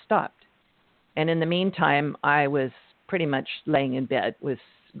 it just stopped. And in the meantime, I was pretty much laying in bed with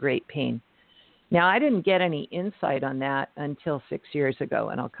great pain. Now, I didn't get any insight on that until 6 years ago,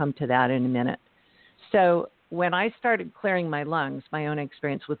 and I'll come to that in a minute. So when I started clearing my lungs, my own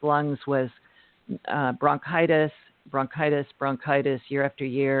experience with lungs was bronchitis year after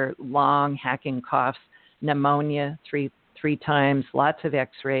year, long hacking coughs, pneumonia three times, lots of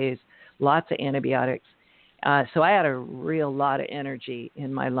x-rays, lots of antibiotics. So I had a real lot of energy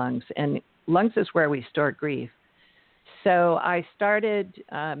in my lungs, and lungs is where we store grief. So I started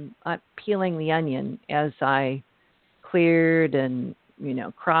peeling the onion as I cleared and,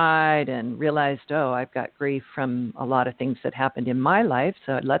 cried and realized, I've got grief from a lot of things that happened in my life.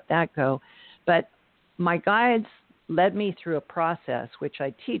 So I let that go. But my guides led me through a process, which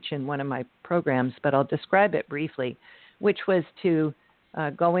I teach in one of my programs, but I'll describe it briefly, which was to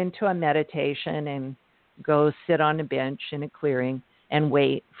go into a meditation and go sit on a bench in a clearing and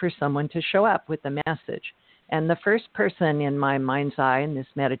wait for someone to show up with a message. And the first person in my mind's eye in this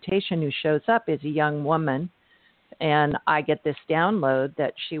meditation who shows up is a young woman. And I get this download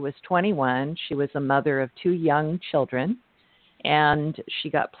that she was 21. She was a mother of 2 young children. And she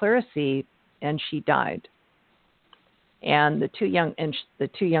got pleurisy and she died. And the two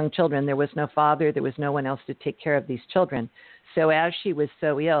young children, there was no father, there was no one else to take care of these children. So as she was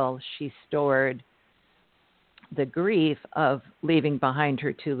so ill, she stored the grief of leaving behind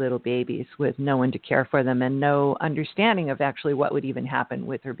her 2 little babies with no one to care for them and no understanding of actually what would even happen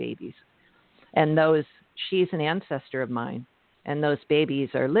with her babies. And she's an ancestor of mine, and those babies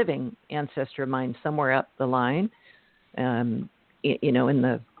are living ancestor of mine somewhere up the line, in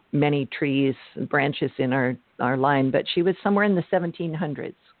the many trees and branches in our line, but she was somewhere in the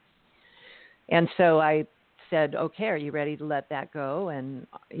 1700s. And so I said, okay, are you ready to let that go? And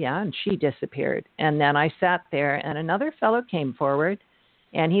and she disappeared. And then I sat there and another fellow came forward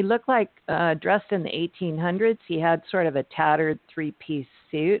and he looked like dressed in the 1800s. He had sort of a tattered 3-piece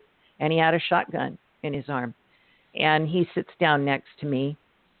suit and he had a shotgun in his arm. And he sits down next to me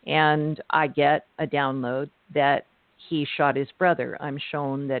and I get a download that he shot his brother. I'm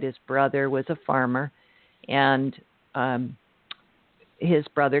shown that his brother was a farmer, and his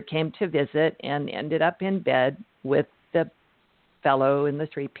brother came to visit and ended up in bed with the fellow in the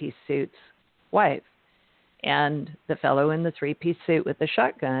three-piece suit's wife. And the fellow in the three-piece suit with the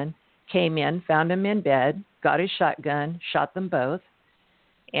shotgun came in, found him in bed, got his shotgun, shot them both,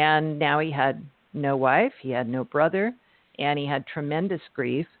 and now he had no wife, he had no brother, and he had tremendous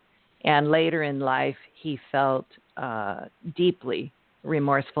grief. And later in life, he felt deeply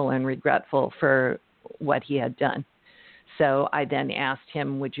remorseful and regretful for what he had done. So I then asked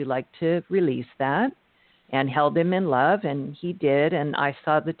him, would you like to release that? And held him in love, and he did. And I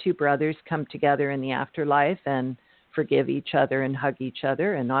saw the two brothers come together in the afterlife and forgive each other and hug each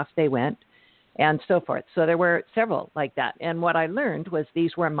other, and off they went, and so forth. So there were several like that. And what I learned was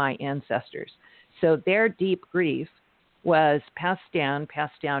these were my ancestors. So their deep grief was passed down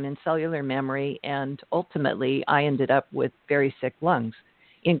in cellular memory, and ultimately I ended up with very sick lungs,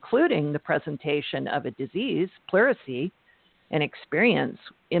 including the presentation of a disease, pleurisy, an experience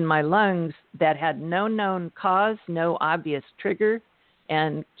in my lungs that had no known cause, no obvious trigger,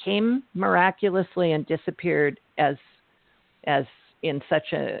 and came miraculously and disappeared as in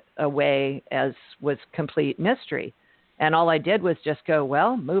such a way as was complete mystery. And all I did was just go,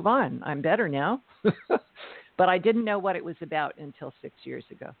 well, move on. I'm better now. But I didn't know what it was about until 6 years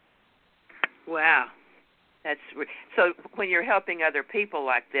ago. Wow. So when you're helping other people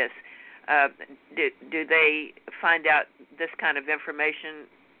like this, do they find out this kind of information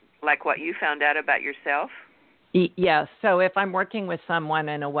like what you found out about yourself? Yes. So if I'm working with someone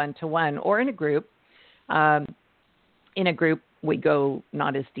in a one-to-one or in a group we go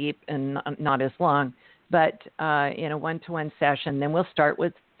not as deep and not as long, but in a one-to-one session, then we'll start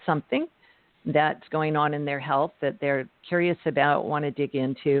with something that's going on in their health that they're curious about, want to dig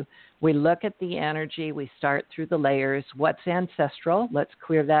into. We look at the energy. We start through the layers. What's ancestral? Let's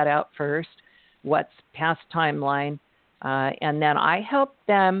clear that out first. What's past timeline? And then I help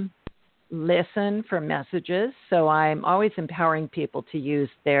them listen for messages. So I'm always empowering people to use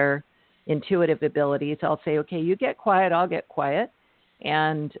their intuitive abilities. I'll say, okay, you get quiet, I'll get quiet,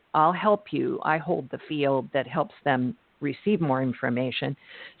 and I'll help you. I hold the field that helps them receive more information.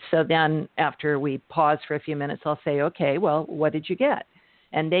 So then after we pause for a few minutes, I'll say, okay, well, what did you get?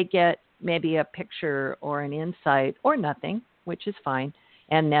 And they get maybe a picture or an insight or nothing, which is fine.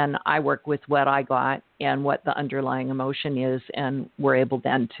 And then I work with what I got and what the underlying emotion is, and we're able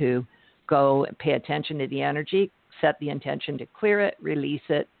then to go and pay attention to the energy, set the intention to clear it, release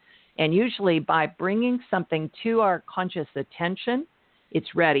it. And usually by bringing something to our conscious attention,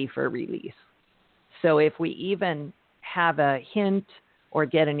 it's ready for release. So if we even have a hint or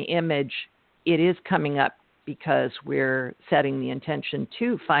get an image, it is coming up because we're setting the intention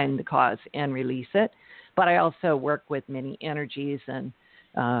to find the cause and release it. But I also work with many energies and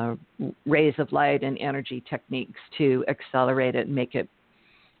rays of light and energy techniques to accelerate it and make it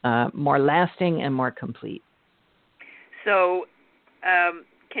more lasting and more complete. So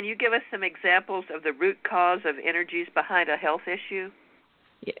can you give us some examples of the root cause of energies behind a health issue?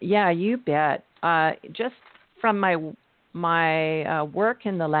 Yeah, you bet. Just from my work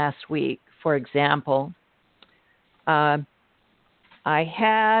in the last week, for example, I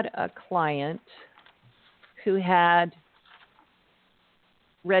had a client who had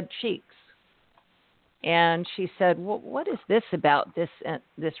red cheeks, and she said, well, what is this about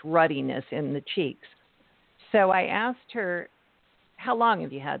this ruddiness in the cheeks? So I asked her, how long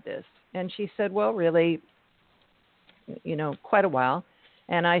have you had this? And she said, well, really, quite a while.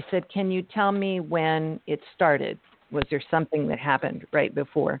 And I said, can you tell me when it started? Was there something that happened right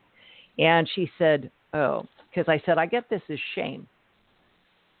before? And she said, oh, because I said, I get this as shame.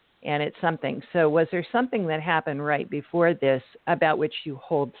 And it's something. So was there something that happened right before this about which you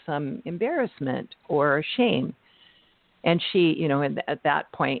hold some embarrassment or shame? And she, at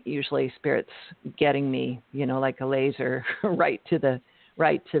that point, usually Spirit's getting me, like a laser right to the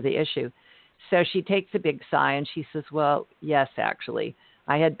issue. So she takes a big sigh and she says, well, yes, actually,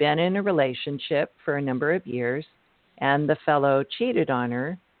 I had been in a relationship for a number of years, and the fellow cheated on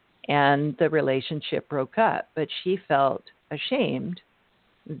her, and the relationship broke up. But she felt ashamed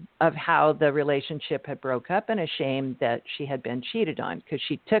of how the relationship had broke up and ashamed that she had been cheated on, because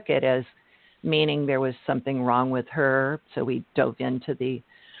she took it as meaning there was something wrong with her. So we dove into the,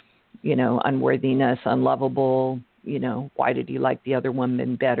 unworthiness, unlovable, why did you like the other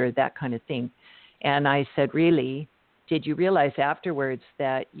woman better, that kind of thing. And I said, really, did you realize afterwards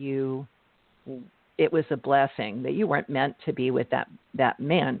that it was a blessing, that you weren't meant to be with that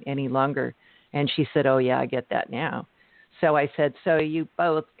man any longer? And she said, oh, yeah, I get that now. So I said, so you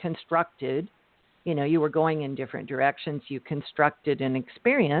both constructed you were going in different directions. You constructed an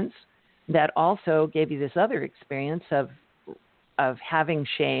experience that also gave you this other experience of having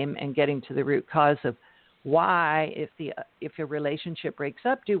shame and getting to the root cause of why, if a relationship breaks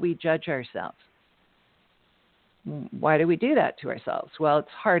up, do we judge ourselves? Why do we do that to ourselves? Well, it's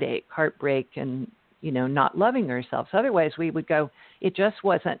heartache, heartbreak, and not loving ourselves. Otherwise, we would go, it just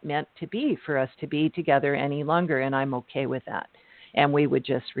wasn't meant to be for us to be together any longer, and I'm okay with that. And we would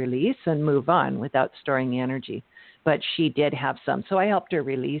just release and move on without storing energy. But she did have some, so I helped her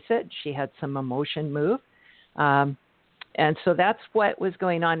release it. She had some emotion move. And so that's what was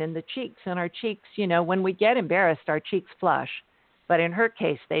going on in the cheeks. And our cheeks, when we get embarrassed, our cheeks flush. But in her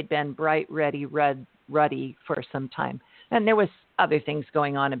case, they'd been bright, ruddy for some time. And there was other things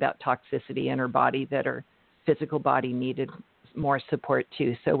going on about toxicity in her body that her physical body needed more support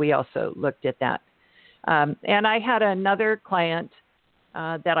too. So we also looked at that. And I had another client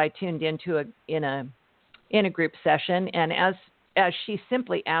that I tuned into in a group session. And as she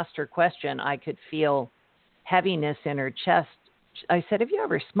simply asked her question, I could feel heaviness in her chest. I said, have you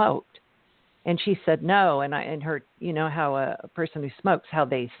ever smoked? And she said, no. And her, how a person who smokes, how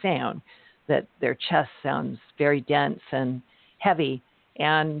they sound, that their chest sounds very dense and heavy.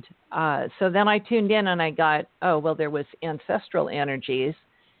 And so then I tuned in and I got, there was ancestral energies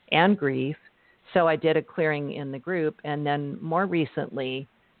and grief. So I did a clearing in the group. And then more recently,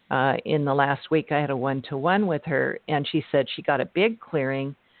 in the last week, I had a 1-to-1 with her. And she said she got a big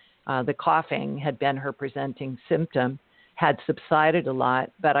clearing. The coughing had been her presenting symptom, had subsided a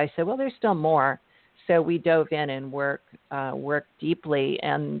lot. But I said, well, there's still more. So we dove in and worked deeply.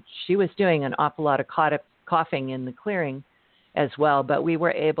 And she was doing an awful lot of coughing in the clearing as well. But we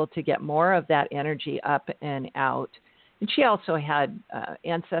were able to get more of that energy up and out. And she also had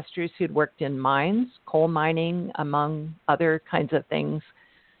ancestors who'd worked in mines, coal mining, among other kinds of things.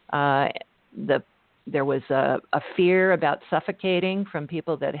 There was a fear about suffocating from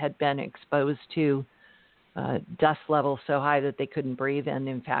people that had been exposed to dust levels so high that they couldn't breathe and,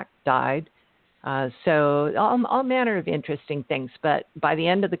 in fact, died. So all manner of interesting things. But by the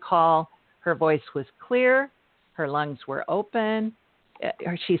end of the call, her voice was clear. Her lungs were open.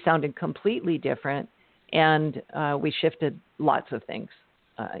 She sounded completely different. And we shifted lots of things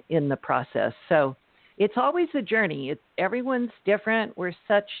in the process. So it's always a journey. Everyone's different. We're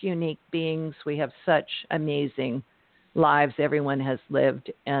such unique beings. We have such amazing lives. Everyone has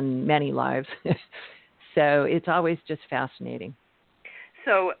lived, and many lives. So it's always just fascinating.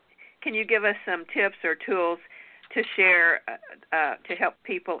 So can you give us some tips or tools to share to help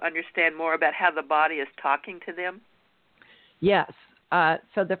people understand more about how the body is talking to them? Yes.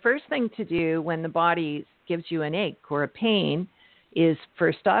 So the first thing to do when the body gives you an ache or a pain is,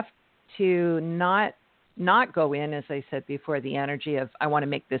 first off, to not go in, as I said before, the energy of, I want to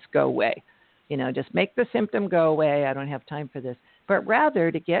make this go away. Just make the symptom go away. I don't have time for this. But rather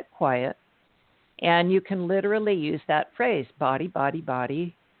to get quiet. And you can literally use that phrase, body, body,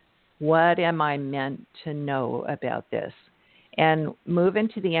 body. What am I meant to know about this? And move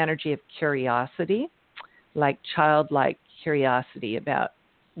into the energy of curiosity, like childlike curiosity about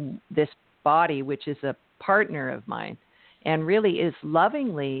this body, which is a partner of mine and really is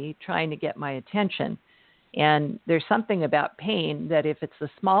lovingly trying to get my attention. And there's something about pain that if it's a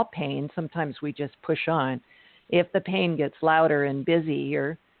small pain, sometimes we just push on. If the pain gets louder and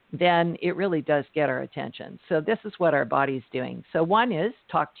busier, then it really does get our attention. So this is what our body's doing. So one is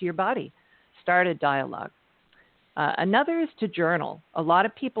talk to your body. Start a dialogue. Another is to journal. A lot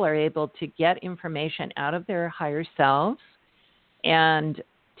of people are able to get information out of their higher selves and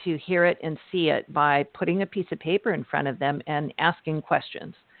to hear it and see it by putting a piece of paper in front of them and asking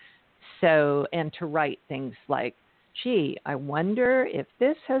questions. So, and to write things like, gee, I wonder if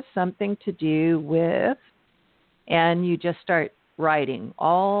this has something to do with, and you just start writing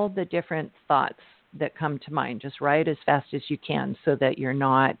all the different thoughts that come to mind. Just write as fast as you can so that you're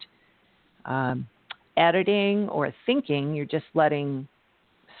not editing or thinking. You're just letting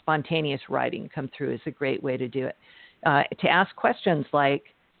spontaneous writing come through is a great way to do it. To ask questions like,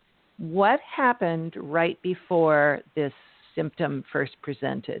 what happened right before this symptom first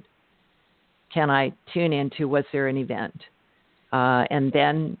presented? Can I tune into, was there an event? And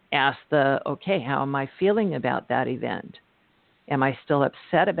then ask okay, how am I feeling about that event? Am I still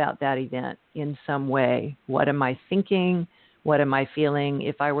upset about that event in some way? What am I thinking? What am I feeling?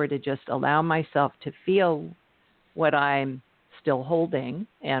 If I were to just allow myself to feel what I'm still holding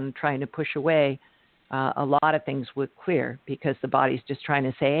and trying to push away, a lot of things would clear because the body's just trying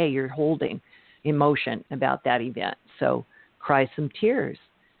to say, hey, you're holding emotion about that event. So cry some tears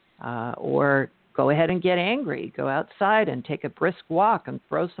or go ahead and get angry. Go outside and take a brisk walk and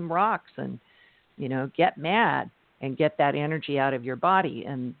throw some rocks and get mad and get that energy out of your body.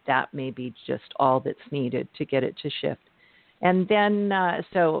 And that may be just all that's needed to get it to shift. And then,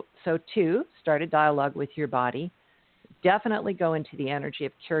 so 2, start a dialogue with your body. Definitely go into the energy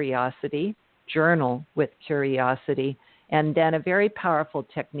of curiosity, journal with curiosity, and then a very powerful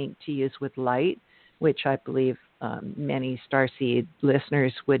technique to use with light, which I believe many Starseed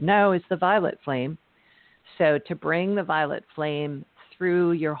listeners would know, is the violet flame. So to bring the violet flame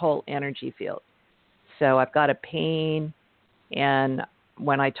through your whole energy field. So I've got a pain, and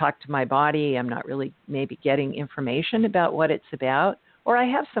when I talk to my body, I'm not really maybe getting information about what it's about, or I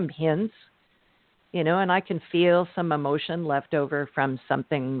have some hints, and I can feel some emotion left over from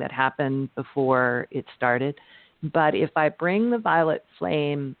something that happened before it started. But if I bring the violet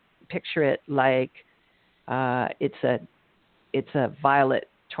flame, picture it like it's a violet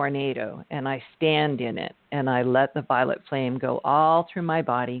tornado, and I stand in it, and I let the violet flame go all through my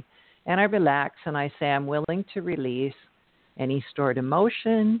body, and I relax, and I say I'm willing to release any stored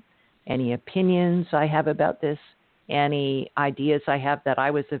emotion, any opinions I have about this, any ideas I have that I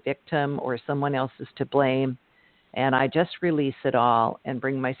was a victim or someone else is to blame, and I just release it all and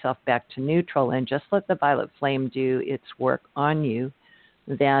bring myself back to neutral and just let the violet flame do its work on you.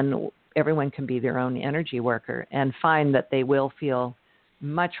 Then everyone can be their own energy worker and find that they will feel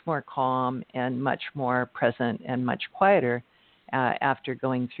much more calm and much more present and much quieter after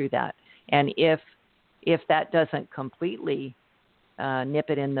going through that. And if that doesn't completely nip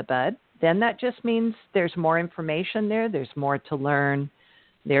it in the bud, then that just means there's more information there, there's more to learn,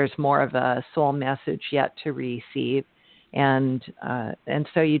 there's more of a soul message yet to receive. And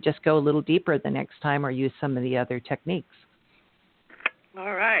so you just go a little deeper the next time or use some of the other techniques.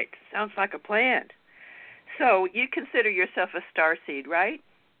 All right. Sounds like a plan. So you consider yourself a starseed, right?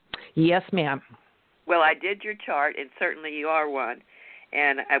 Yes, ma'am. Well, I did your chart, and certainly you are one.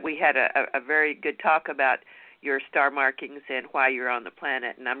 And we had a very good talk about your star markings and why you're on the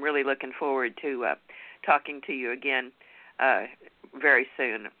planet. And I'm really looking forward to talking to you again very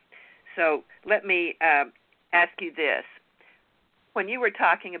soon. So let me ask you this. When you were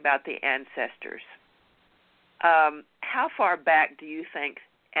talking about the ancestors, how far back do you think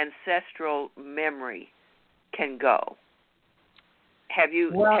ancestral memory can go? Have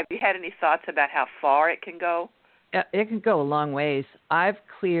you had any thoughts about how far it can go? It can go a long ways. I've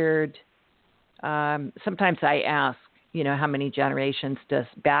cleared. Sometimes I ask, how many generations does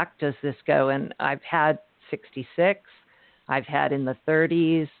this go? And I've had 66. I've had in the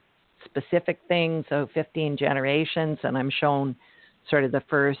 30s specific things, 15 generations, and I'm shown sort of the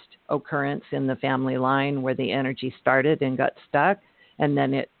first occurrence in the family line where the energy started and got stuck, and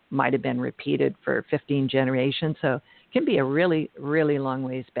then it might have been repeated for 15 generations. So it can be a really, really long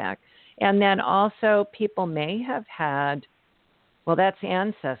ways back. And then also people may have had, that's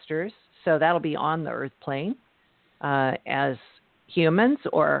ancestors, so that'll be on the earth plane as humans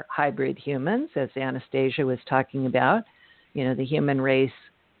or hybrid humans, as Anastasia was talking about. The human race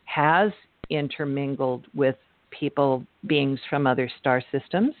has intermingled with beings from other star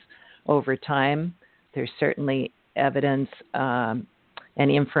systems over time. There's certainly evidence and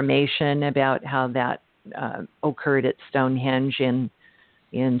information about how that occurred at Stonehenge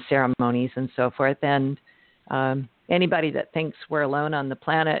in ceremonies and so forth. And anybody that thinks we're alone on the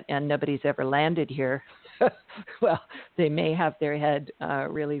planet and nobody's ever landed here, well, they may have their head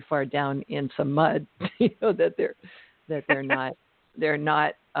really far down in some mud, that they're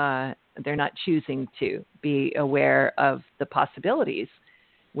not choosing to be aware of the possibilities,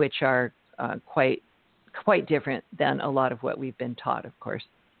 which are quite different than a lot of what we've been taught, of course.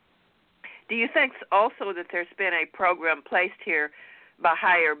 Do you think also that there's been a program placed here by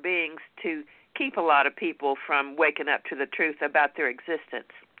higher beings to keep a lot of people from waking up to the truth about their existence?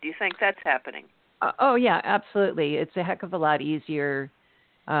 Do you think that's happening? Oh, yeah, absolutely. It's a heck of a lot easier.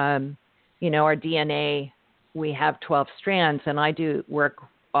 Our DNA, we have 12 strands, and I do work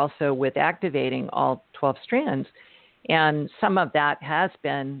also with activating all 12 strands. And some of that has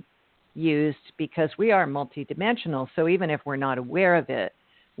been used because we are multidimensional. So even if we're not aware of it,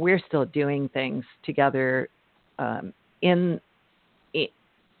 we're still doing things together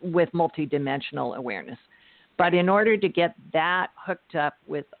with multidimensional awareness. But in order to get that hooked up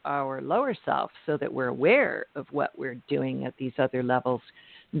with our lower self so that we're aware of what we're doing at these other levels,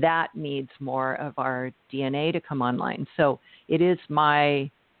 that needs more of our DNA to come online. So it is my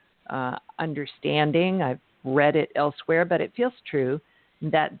understanding, I've read it elsewhere, but it feels true,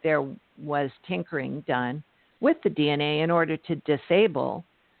 that there was tinkering done with the DNA in order to disable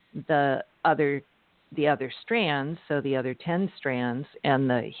the other strands, so the other 10 strands and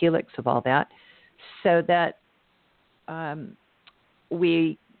the helix of all that, so that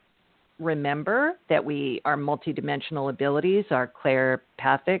we remember that we are multidimensional abilities, are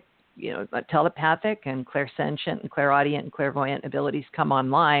clairopathic, telepathic and clairsentient and clairaudient and clairvoyant abilities come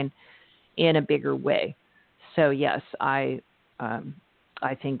online in a bigger way. So yes, I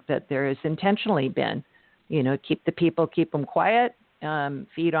think that there has intentionally been, keep the people, keep them quiet,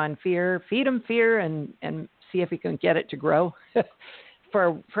 feed on fear, feed them fear, and see if we can get it to grow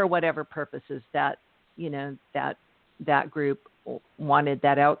for whatever purposes that group wanted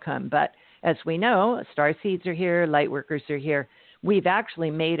that outcome. But as we know, star seeds are here, light workers are here. We've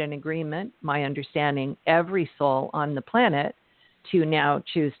actually made an agreement, my understanding, every soul on the planet to now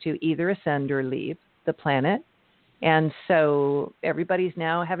choose to either ascend or leave the planet. And so everybody's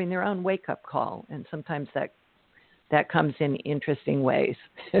now having their own wake-up call, and sometimes that comes in interesting ways.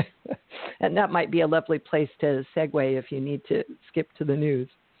 And that might be a lovely place to segue if you need to skip to the news.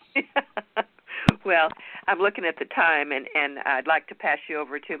 Well, I'm looking at the time, and I'd like to pass you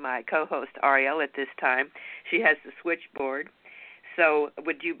over to my co-host, Ariel, at this time. She has the switchboard. So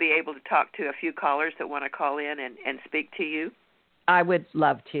would you be able to talk to a few callers that want to call in and speak to you? I would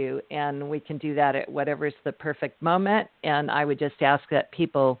love to, and we can do that at whatever's the perfect moment. And I would just ask that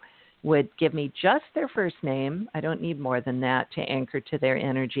people would give me just their first name. I don't need more than that to anchor to their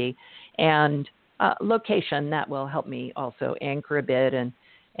energy. And location, that will help me also anchor a bit. And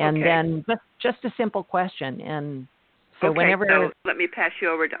okay. Then just a simple question. And so okay, whenever... so let me pass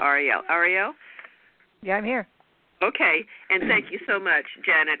you over to Ariel. Ariel? Yeah, I'm here. Okay, and thank you so much,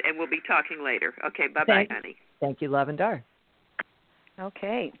 Janet, and we'll be talking later. Okay, bye-bye, honey. Thank you, Lavendar.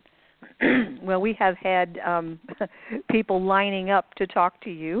 Okay. Well, we have had people lining up to talk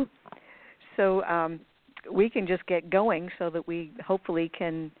to you, so we can just get going so that we hopefully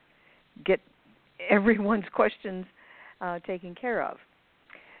can get everyone's questions taken care of.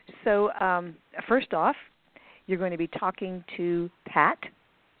 So first off, you're going to be talking to Pat,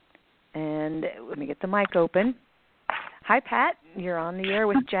 and let me get the mic open. Hi, Pat. You're on the air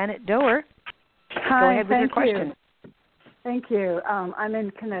with Janet Doer. Hi, go ahead with your question. Thank you. I'm in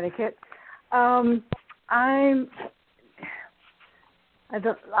Connecticut. I'm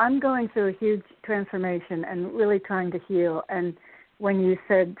going through a huge transformation and really trying to heal. And when you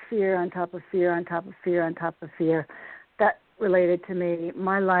said fear on top of fear on top of fear on top of fear, that related to me.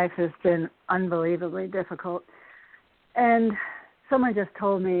 My life has been unbelievably difficult. And someone just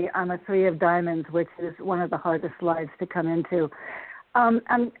told me I'm a 3 of diamonds, which is one of the hardest lives to come into.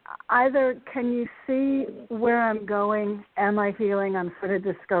 Either can you see where I'm going? Am I feeling I'm sort of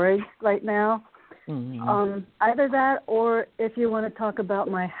discouraged right now? Mm-hmm. Either that, or if you want to talk about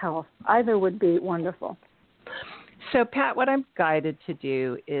my health, either would be wonderful. So, Pat, what I'm guided to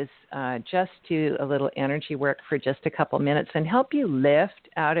do is just do a little energy work for just a couple minutes and help you lift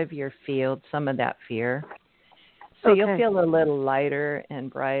out of your field some of that fear. So okay. You'll feel a little lighter and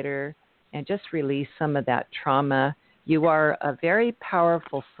brighter and just release some of that trauma. You are a very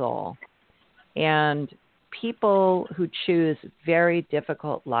powerful soul, and people who choose very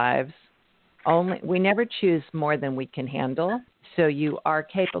difficult lives, we never choose more than we can handle. So you are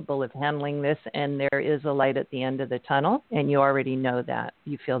capable of handling this, and there is a light at the end of the tunnel, and you already know that.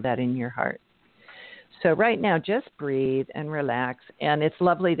 You feel that in your heart. So right now, just breathe and relax. And it's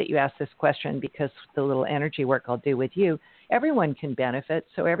lovely that you asked this question, because the little energy work I'll do with you, everyone can benefit.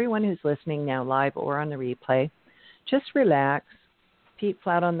 So everyone who's listening now live or on the replay, just relax, feet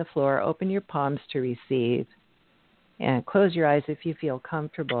flat on the floor, open your palms to receive, and close your eyes if you feel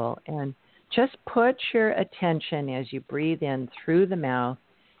comfortable. And just put your attention as you breathe in through the mouth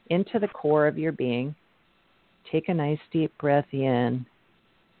into the core of your being. Take a nice deep breath in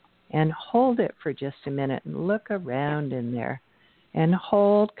and hold it for just a minute and look around in there and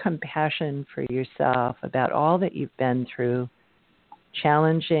hold compassion for yourself about all that you've been through,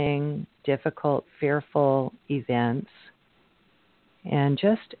 challenging, difficult, fearful events, and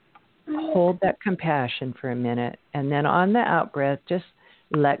just hold that compassion for a minute. And then on the out-breath, just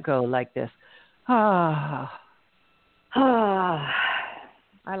let go like this. Ah.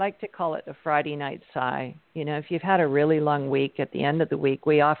 I like to call it the Friday night sigh. You know, if you've had a really long week, at the end of the week,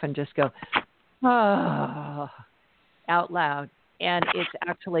 we often just go, out loud. And it's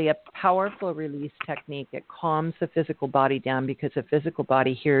actually a powerful release technique. It calms the physical body down because the physical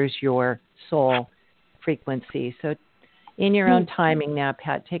body hears your soul frequency. So in your own timing now,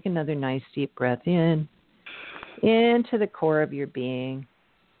 Pat, take another nice deep breath in, into the core of your being.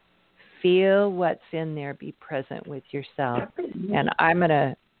 Feel what's in there. Be present with yourself. And I'm going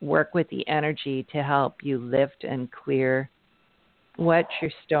to work with the energy to help you lift and clear what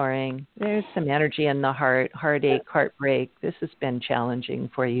you're storing. There's some energy in the heart, heartache, heartbreak. This has been challenging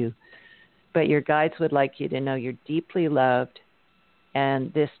for you. But your guides would like you to know you're deeply loved.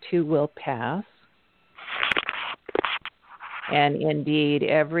 and this too will pass. And indeed,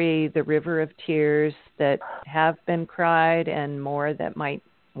 the river of tears that have been cried and more that might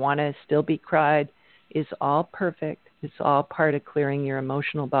want to still be cried is all perfect. It's all part of clearing your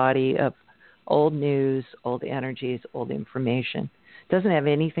emotional body of old news, old energies, old information. It doesn't have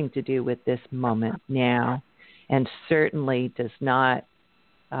anything to do with this moment now, and certainly does not,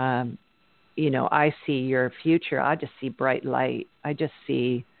 I see your future. I just see bright light. I just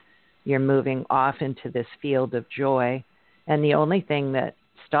see you're moving off into this field of joy. And the only thing that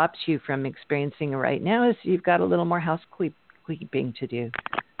stops you from experiencing it right now is you've got a little more housekeeping to do,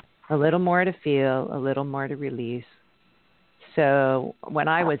 a little more to feel, a little more to release. So when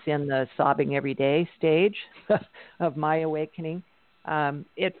I was in the sobbing every day stage of my awakening,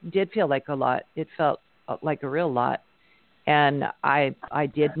 it did feel like a lot. It felt like a real lot. And I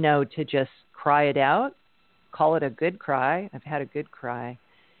did know to just cry it out, call it a good cry. I've had a good cry.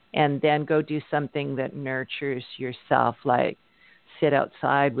 And then go do something that nurtures yourself, like sit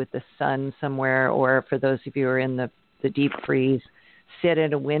outside with the sun somewhere, or for those of you who are in the deep freeze, sit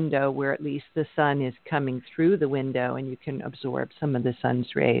at a window where at least the sun is coming through the window and you can absorb some of the sun's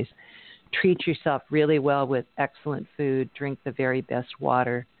rays. Treat yourself really well with excellent food, drink the very best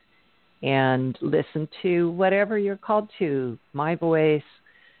water, and listen to whatever you're called to, my voice,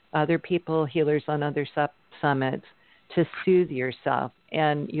 other people, healers on other summits, to soothe yourself.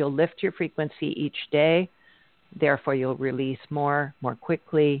 And you'll lift your frequency each day. Therefore, you'll release more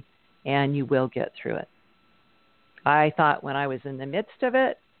quickly, and you will get through it. I thought when I was in the midst of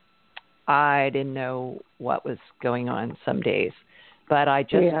it, I didn't know what was going on some days. But I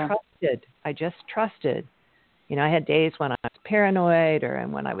just trusted. I just trusted. I had days when I was paranoid, or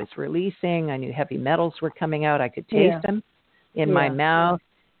when I was releasing. I knew heavy metals were coming out. I could taste them in my mouth.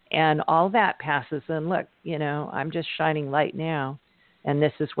 And all that passes. And look, I'm just shining light now. And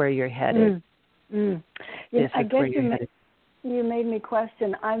this is where you're headed. I guess you made me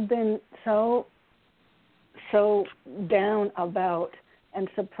question. I've been so down about and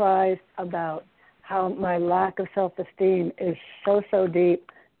surprised about how my lack of self-esteem is so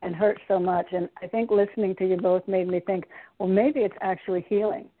deep and hurts so much. And I think listening to you both made me think, well, maybe it's actually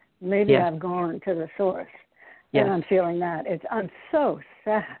healing. Maybe I've gone to the source. And I'm feeling that. I'm so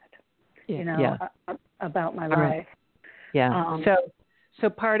sad, about my life. Yeah. So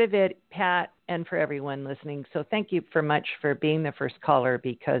part of it, Pat, and for everyone listening, so thank you for much for being the first caller,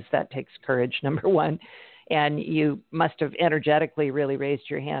 because that takes courage, number one. And you must have energetically really raised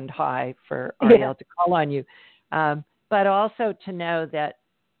your hand high for Ariel to call on you. But also to know that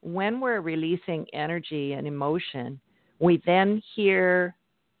when we're releasing energy and emotion, we then hear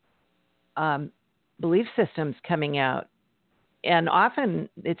belief systems coming out. And often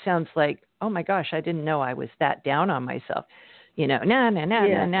it sounds like, oh my gosh, I didn't know I was that down on myself.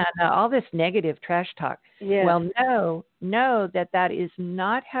 No, all this negative trash talk. Yes. Well, know that is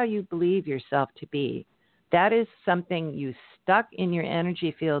not how you believe yourself to be. That is something you stuck in your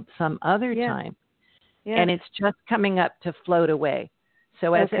energy field some other time. Yeah. And it's just coming up to float away.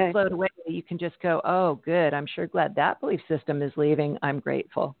 So as it floats away, you can just go, oh, good. I'm sure glad that belief system is leaving. I'm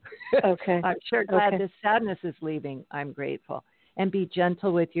grateful. I'm sure glad this sadness is leaving. I'm grateful. And be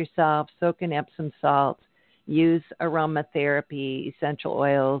gentle with yourself. Soak in Epsom salts. Use aromatherapy, essential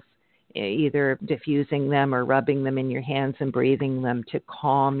oils, either diffusing them or rubbing them in your hands and breathing them to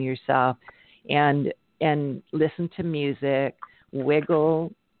calm yourself. And listen to music.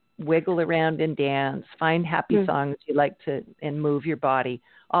 Wiggle around and dance. Find happy songs you like to, and move your body.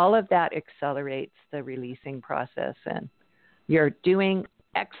 All of that accelerates the releasing process. And you're doing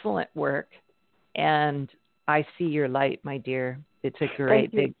excellent work. And I see your light, my dear. It's a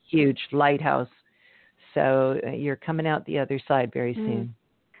great, big, huge lighthouse. So you're coming out the other side very soon.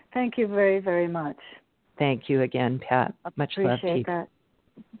 Thank you very, very much. Thank you again, Pat. Much love to you. Appreciate that.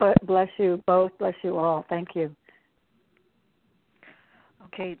 But bless you both. Bless you all. Thank you.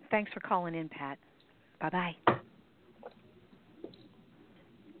 Okay. Thanks for calling in, Pat. Bye-bye.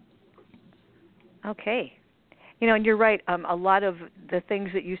 Okay. And you're right. A lot of the things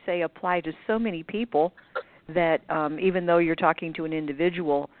that you say apply to so many people that even though you're talking to an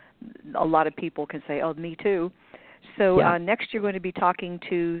individual, a lot of people can say, oh, me too. So next you're going to be talking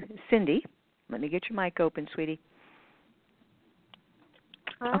to Cindy. Let me get your mic open, sweetie.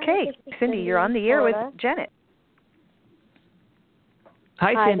 Hi, okay, Cindy, you're on the air with Janet.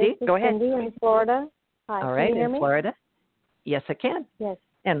 Hi, Cindy. Go ahead. Cindy in Florida. Hi, all right, can you hear in me? Florida? Yes, I can. Yes.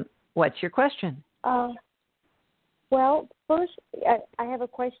 And what's your question? Well, first, I have a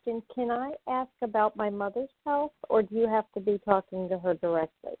question. Can I ask about my mother's health, or do you have to be talking to her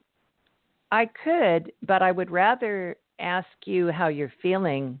directly? I could, but I would rather ask you how you're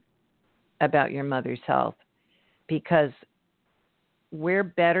feeling about your mother's health, because we're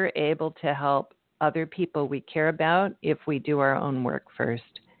better able to help other people we care about if we do our own work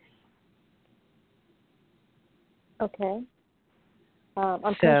first. Okay.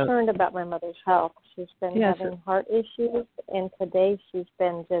 I'm concerned about my mother's health. She's been having heart issues, and today she's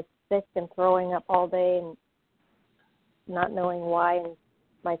been just sick and throwing up all day and not knowing why, and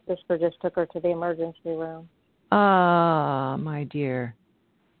my sister just took her to the emergency room. Ah, my dear.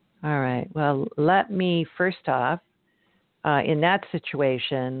 All right. Well, let me, first off, in that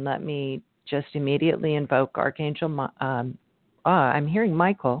situation, let me just immediately invoke Archangel, I'm hearing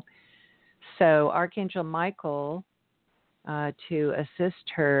Michael. So Archangel Michael, to assist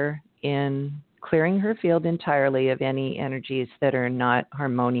her in clearing her field entirely of any energies that are not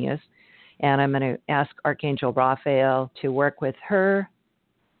harmonious. And I'm going to ask Archangel Raphael to work with her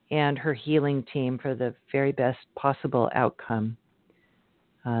and her healing team for the very best possible outcome.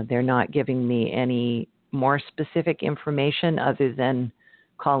 They're not giving me any more specific information other than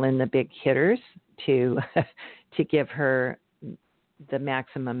call in the big hitters to to give her the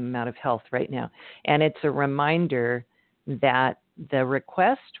maximum amount of health right now. And it's a reminder that the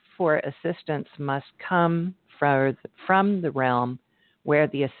request for assistance must come from the realm where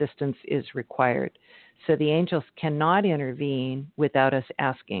the assistance is required. So the angels cannot intervene without us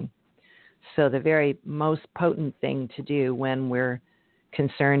asking. So the very most potent thing to do when we're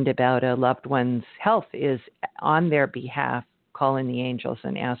concerned about a loved one's health is, on their behalf, call in the angels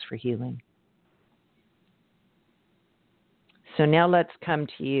and ask for healing. So now let's come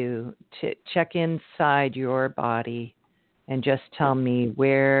to you to check inside your body and just tell me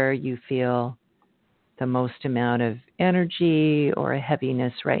where you feel the most amount of energy or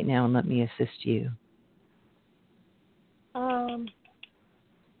heaviness right now, and let me assist you.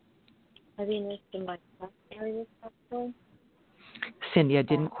 Heaviness in my chest area, actually. Cindy, I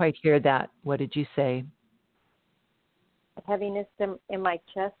didn't quite hear that. What did you say? Heaviness in my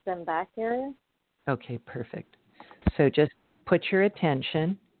chest and back area. Okay, perfect. So just put your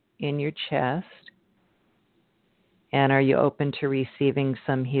attention in your chest. And are you open to receiving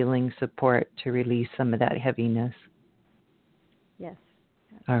some healing support to release some of that heaviness? Yes.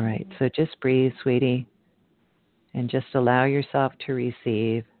 All right. So just breathe, sweetie, and just allow yourself to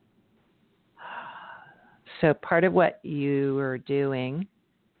receive. So part of what you are doing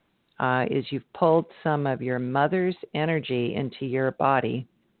is you've pulled some of your mother's energy into your body.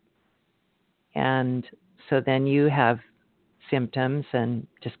 And so then you have symptoms and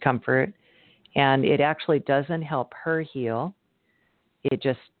discomfort. And it actually doesn't help her heal. It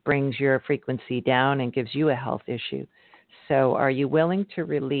just brings your frequency down and gives you a health issue. So are you willing to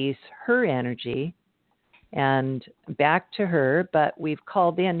release her energy and back to her, but we've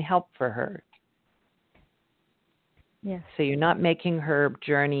called in help for her? Yes. So you're not making her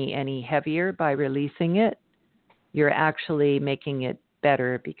journey any heavier by releasing it. You're actually making it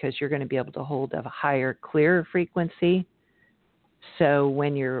better because you're going to be able to hold a higher, clearer frequency. So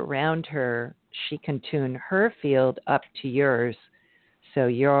when you're around her, she can tune her field up to yours. So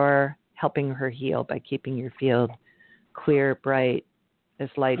you're helping her heal by keeping your field clear, bright, as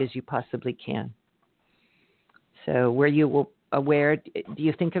light as you possibly can. So were you aware, do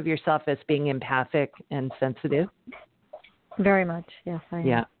you think of yourself as being empathic and sensitive? Very much, yes, I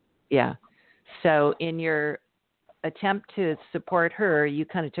am. Yeah. So in your attempt to support her, you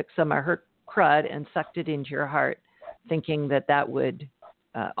kind of took some of her crud and sucked it into your heart, thinking that would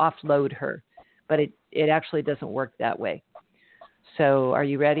offload her. But it actually doesn't work that way. So are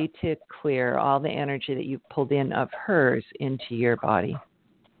you ready to clear all the energy that you've pulled in of hers into your body?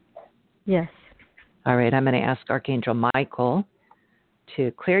 Yes. All right, I'm going to ask Archangel Michael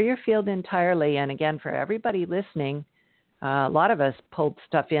to clear your field entirely. And again, for everybody listening, a lot of us pulled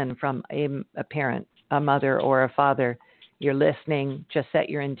stuff in from a parent, a mother or a father. You're listening, just set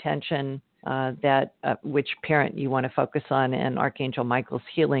your intention that which parent you want to focus on, and Archangel Michael's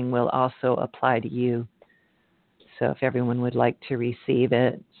healing will also apply to you. So if everyone would like to receive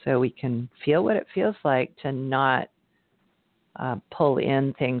it, so we can feel what it feels like to not pull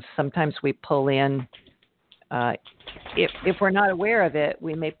in things. Sometimes we pull in, if we're not aware of it,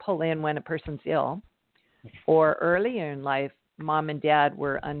 we may pull in when a person's ill, or earlier in life, mom and dad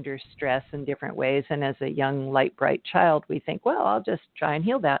were under stress in different ways, and as a young, light, bright child, we think, well, I'll just try and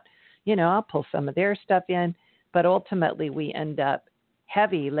heal that. I'll pull some of their stuff in, but ultimately we end up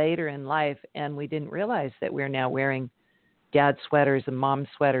heavy later in life, and we didn't realize that we're now wearing dad sweaters and mom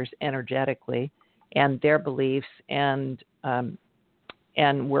sweaters energetically, and their beliefs, and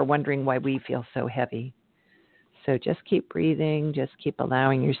we're wondering why we feel so heavy. So just keep breathing, just keep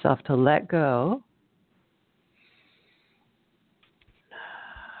allowing yourself to let go.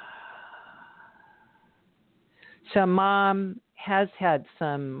 So Mom has had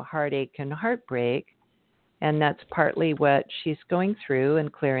some heartache and heartbreak, and that's partly what she's going through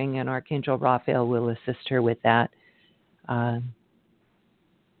and clearing, and Archangel Raphael will assist her with that.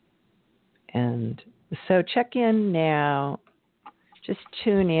 And so check in now. Just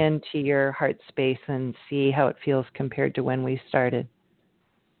tune in to your heart space and see how it feels compared to when we started.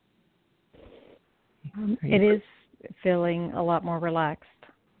 It is feeling a lot more relaxed.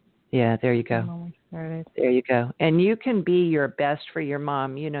 Yeah, there you go. When we started. There you go. And you can be your best for your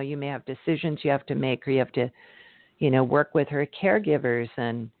mom. You know, you may have decisions you have to make, or you have to, work with her caregivers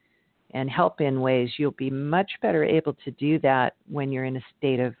and help in ways. You'll be much better able to do that when you're in a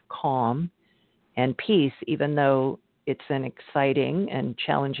state of calm and peace, even though it's an exciting and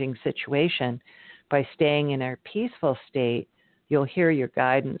challenging situation. By staying in a peaceful state, you'll hear your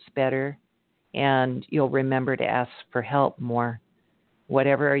guidance better, and you'll remember to ask for help more.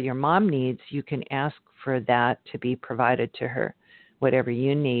 Whatever your mom needs, you can ask for that to be provided to her. Whatever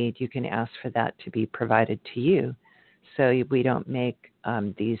you need, you can ask for that to be provided to you. So we don't make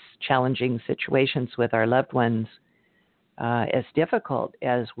these challenging situations with our loved ones as difficult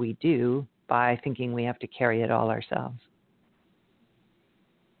as we do by thinking we have to carry it all ourselves.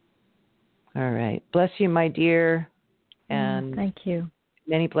 All right. Bless you, my dear. And thank you.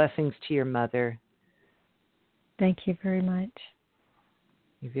 Many blessings to your mother. Thank you very much.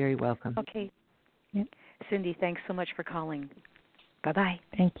 You're very welcome. Okay. Yep. Cindy, thanks so much for calling. Bye-bye.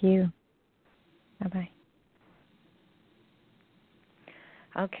 Thank you. Bye-bye.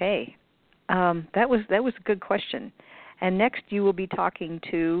 Okay. That was a good question. And next you will be talking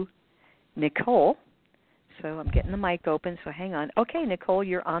to Nicole. So I'm getting the mic open, so hang on. Okay, Nicole,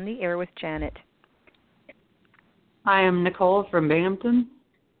 you're on the air with Janet. Hi, I'm Nicole from Binghamton.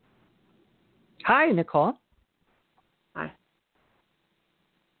 Hi, Nicole. Hi.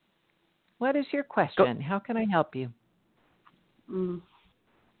 What is your question? How can I help you?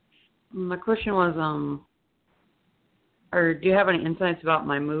 My question was, or do you have any insights about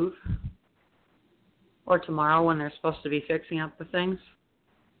my move? Or tomorrow when they're supposed to be fixing up the things?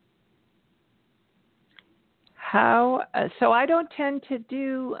 So I don't tend to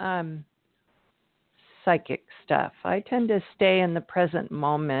do psychic stuff. I tend to stay in the present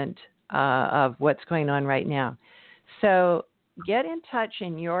moment of what's going on right now. So get in touch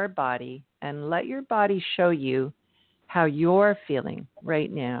in your body and let your body show you how you're feeling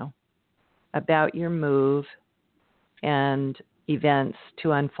right now about your move and events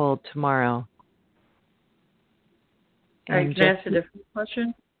to unfold tomorrow. All right, can I ask a different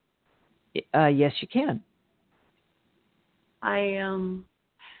question? Yes, you can. I'm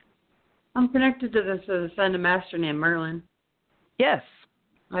connected to this ascended master named Merlin. Yes.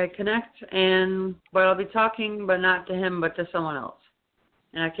 I connect, but I'll be talking, but not to him, but to someone else.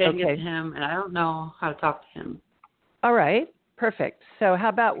 And I can't get to him, and I don't know how to talk to him. All right, perfect. So how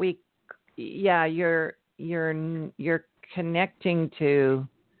about you're connecting to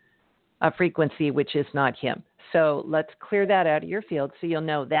a frequency which is not him. So let's clear that out of your field so you'll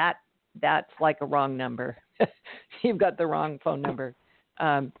know that that's like a wrong number. You've got the wrong phone number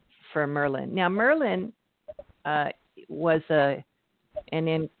for Merlin. Now, Merlin was an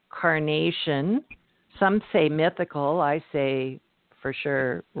incarnation, some say mythical, I say for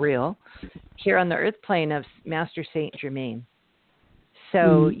sure real, here on the earth plane of Master Saint Germain.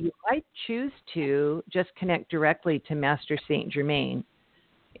 So you might choose to just connect directly to Master Saint Germain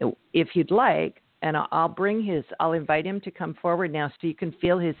if you'd like, and I'll invite him to come forward now so you can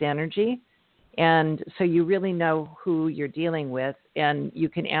feel his energy. And so you really know who you're dealing with, and you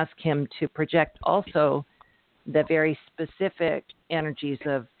can ask him to project also the very specific energies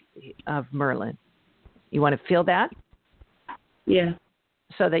of Merlin. You want to feel that? Yeah.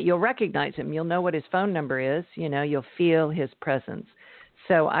 So that you'll recognize him. You'll know what his phone number is. You'll feel his presence.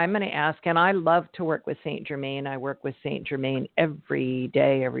 So I'm going to ask, and I love to work with Saint Germain. I work with Saint Germain every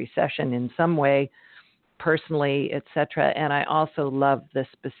day, every session in some way, personally, etc. And I also love the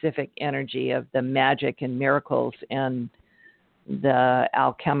specific energy of the magic and miracles and the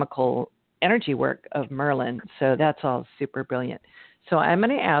alchemical energy work of Merlin. So that's all super brilliant. So I'm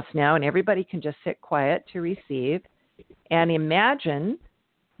going to ask now, and everybody can just sit quiet to receive, and imagine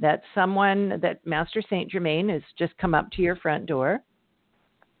that Master Saint Germain has just come up to your front door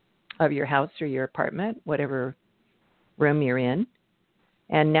of your house or your apartment, whatever room you're in.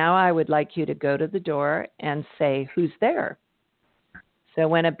 And now I would like you to go to the door and say, who's there? So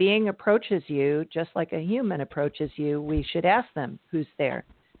when a being approaches you, just like a human approaches you, we should ask them, who's there?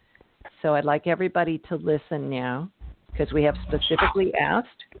 So I'd like everybody to listen now, because we have specifically asked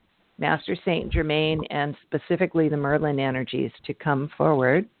Master Saint Germain and specifically the Merlin energies to come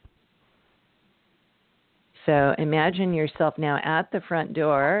forward. So imagine yourself now at the front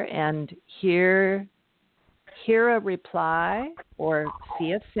door and hear a reply or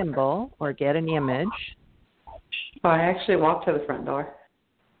see a symbol or get an image. Oh, I actually walked to the front door.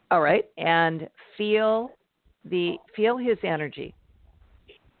 All right, and feel his energy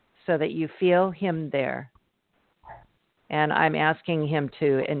so that you feel him there. And I'm asking him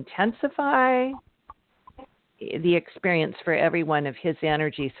to intensify the experience for everyone of his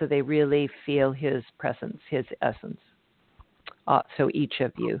energy so they really feel his presence, his essence. So each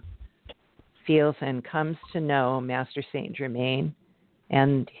of you feels and comes to know Master Saint Germain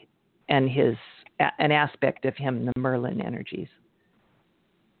and his an aspect of him, the Merlin energies.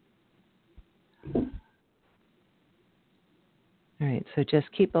 All right, so just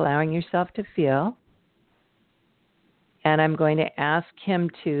keep allowing yourself to feel. And I'm going to ask him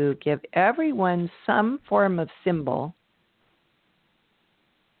to give everyone some form of symbol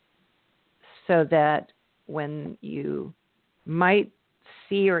so that when you might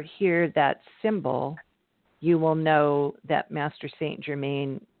see or hear that symbol, you will know that Master Saint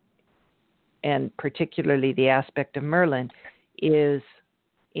Germain, and particularly the aspect of Merlin, is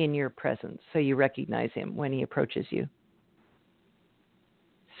in your presence. So you recognize him when he approaches you.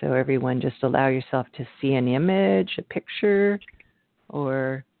 So everyone, just allow yourself to see an image, a picture,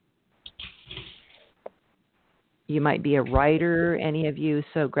 or you might be a writer, any of you,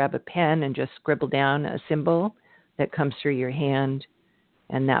 so grab a pen and just scribble down a symbol that comes through your hand,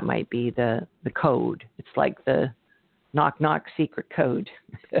 and that might be the code. It's like the knock knock secret code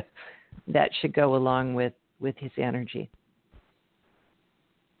that should go along with his energy.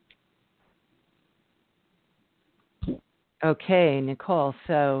 Okay, Nicole,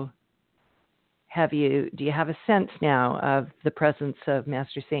 so do you have a sense now of the presence of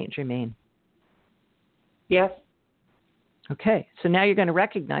Master Saint Germain? Yes. Okay, so now you're going to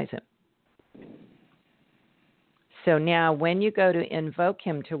recognize him. So now when you go to invoke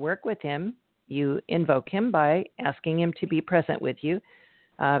him to work with him, you invoke him by asking him to be present with you.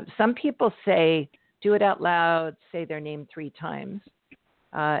 Some people say, do it out loud, say their name 3 times.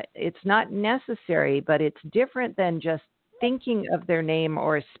 It's not necessary, but it's different than just thinking of their name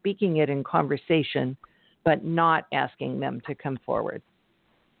or speaking it in conversation, but not asking them to come forward.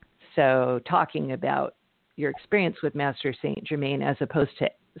 So talking about your experience with Master Saint Germain as opposed to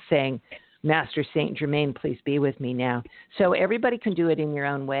saying, Master Saint Germain, please be with me now. So everybody can do it in your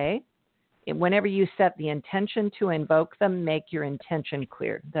own way. Whenever you set the intention to invoke them, make your intention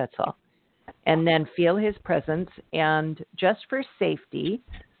clear. That's all. And then feel his presence. And just for safety,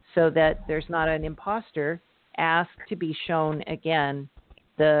 so that there's not an imposter, ask to be shown again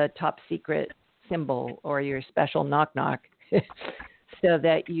the top secret symbol or your special knock knock so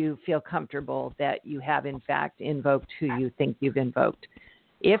that you feel comfortable that you have in fact invoked who you think you've invoked.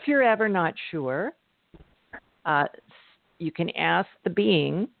 If you're ever not sure, you can ask the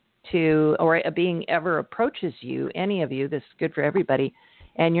being or a being ever approaches you, any of you, this is good for everybody,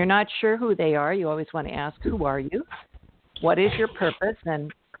 and you're not sure who they are, you always want to ask, who are you? What is your purpose?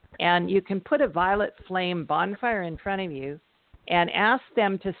 And you can put a violet flame bonfire in front of you and ask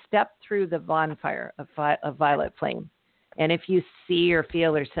them to step through the bonfire of violet flame. And if you see or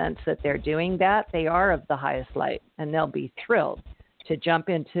feel or sense that they're doing that, they are of the highest light, and they'll be thrilled to jump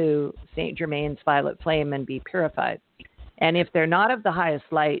into Saint Germain's violet flame and be purified. And if they're not of the highest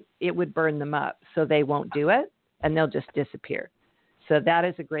light, it would burn them up, so they won't do it, and they'll just disappear. So that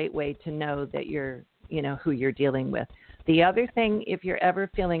is a great way to know that you're, who you're dealing with. The other thing, if you're ever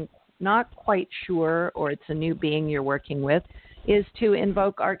feeling not quite sure or it's a new being you're working with, is to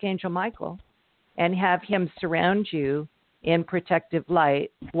invoke Archangel Michael and have him surround you in protective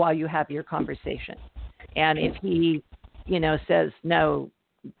light while you have your conversation. And if he, says, no,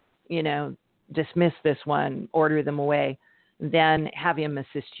 dismiss this one, order them away, then have him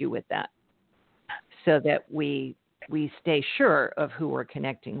assist you with that so that we stay sure of who we're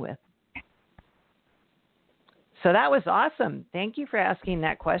connecting with. So that was awesome. Thank you for asking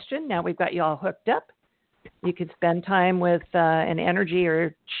that question. Now we've got you all hooked up. You could spend time with an energy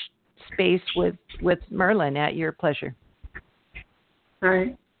or space with Merlin at your pleasure. All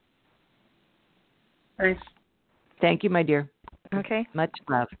right. Thanks. Thank you, my dear. Okay. Much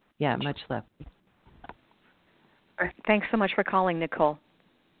love. Yeah, much love. Thanks so much for calling, Nicole.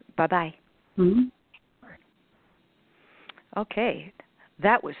 Bye-bye. Mm-hmm. Okay.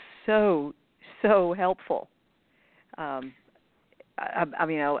 That was so helpful. About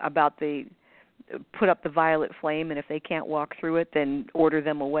the put up the violet flame, and if they can't walk through it, then order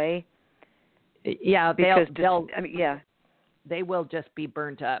them away. Yeah, they will just be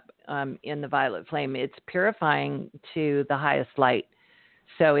burnt up in the violet flame. It's purifying to the highest light.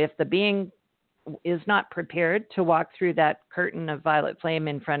 So if the being is not prepared to walk through that curtain of violet flame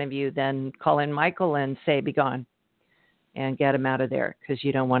in front of you, then call in Michael and say, be gone, and get him out of there, because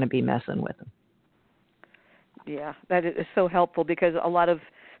you don't want to be messing with him. Yeah, that is so helpful, because a lot of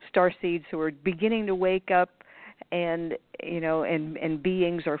starseeds who are beginning to wake up and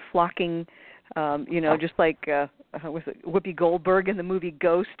beings are flocking, just like was it Whoopi Goldberg in the movie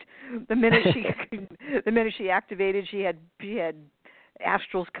Ghost. The minute she activated, she had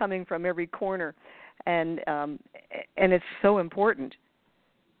astrals coming from every corner, and it's so important.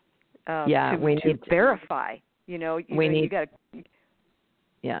 We need to verify. You got to.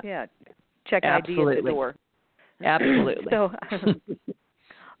 Yeah. Check ID at the door. Absolutely. So,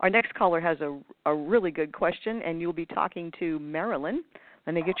 our next caller has a really good question, and you'll be talking to Marilyn.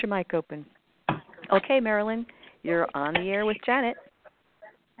 Let me get your mic open. Okay, Marilyn, you're on the air with Janet.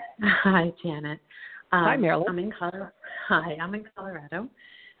 Hi, Janet. Hi, Marilyn. I'm in Colorado.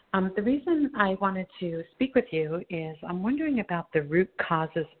 The reason I wanted to speak with you is I'm wondering about the root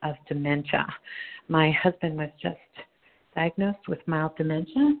causes of dementia. My husband was just diagnosed with mild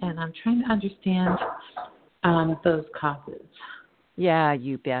dementia, and I'm trying to understand those causes. Yeah,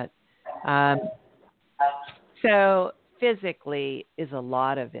 you bet. So physically is a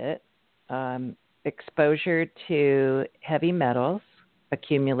lot of it. Exposure to heavy metals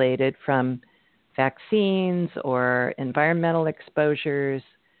accumulated from vaccines or environmental exposures,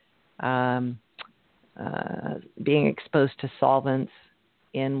 being exposed to solvents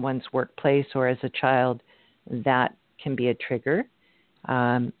in one's workplace or as a child, that can be a trigger.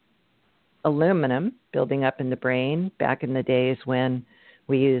 Aluminum building up in the brain. Back in the days when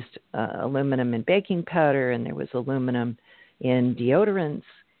we used aluminum in baking powder, and there was aluminum in deodorants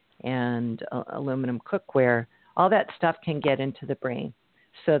and aluminum cookware, all that stuff can get into the brain.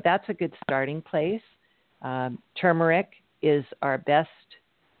 So that's a good starting place. Turmeric is our best,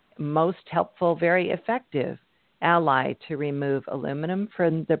 most helpful, very effective ally to remove aluminum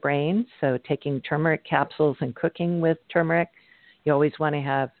from the brain. So taking turmeric capsules and cooking with turmeric, you always want to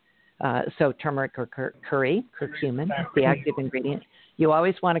have so turmeric or curcumin, the active ingredient. You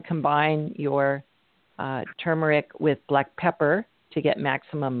always want to combine your turmeric with black pepper to get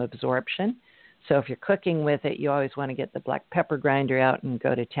maximum absorption. So if you're cooking with it, you always want to get the black pepper grinder out and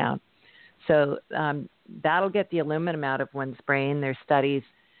go to town. So that'll get the aluminum out of one's brain. There's studies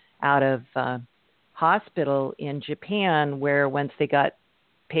out of hospital in Japan where once they got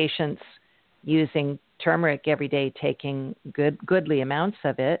patients using turmeric every day, taking goodly amounts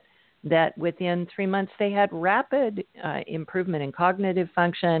of it, that within 3 months they had rapid improvement in cognitive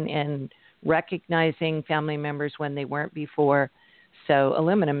function and recognizing family members when they weren't before. So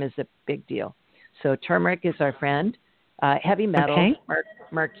aluminum is a big deal. So turmeric is our friend. Heavy metals,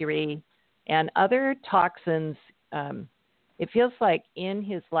 mercury, and other toxins. It feels like in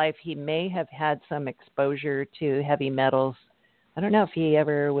his life he may have had some exposure to heavy metals. I don't know if he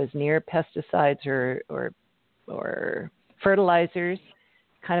ever was near pesticides or fertilizers.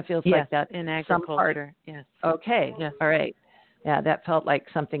 Kind of feels like that in agriculture. Yes. Okay. Yes. All right. Yeah, that felt like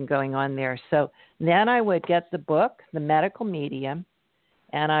something going on there. So then I would get the book, The Medical Medium,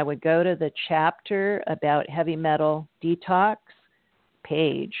 and I would go to the chapter about heavy metal detox,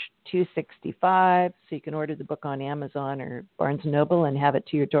 page 265. So you can order the book on Amazon or Barnes & Noble and have it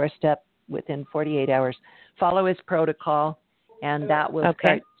to your doorstep within 48 hours. Follow his protocol, and that will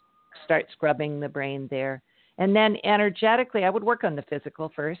start scrubbing the brain there. And then energetically, I would work on the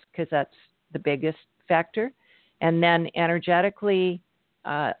physical first because that's the biggest factor. And then energetically,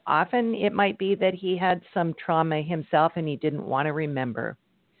 often it might be that he had some trauma himself and he didn't want to remember.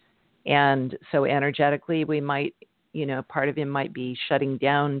 And so energetically, we might, part of him might be shutting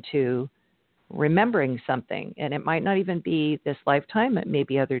down to remembering something. And it might not even be this lifetime. It may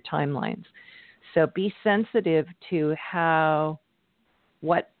be other timelines. So be sensitive to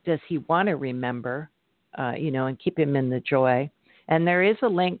what does he want to remember, and keep him in the joy. And there is a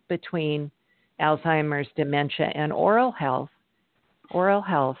link between Alzheimer's, dementia, and oral health.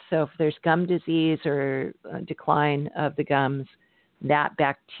 So if there's gum disease or decline of the gums, that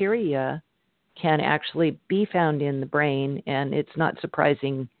bacteria can actually be found in the brain. And it's not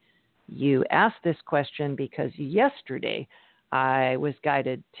surprising you asked this question because yesterday I was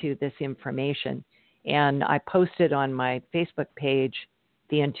guided to this information. And I posted on my Facebook page,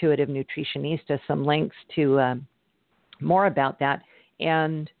 The Intuitive Nutritionista, some links to more about that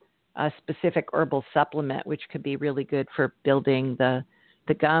and a specific herbal supplement, which could be really good for building the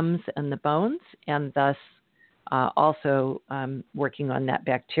gums and the bones, and thus also working on that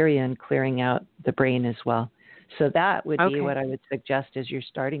bacteria and clearing out the brain as well. So that would be what I would suggest as your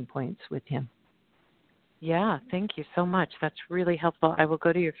starting points with him. Yeah, thank you so much. That's really helpful. I will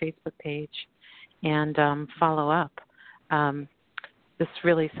go to your Facebook page and follow up. This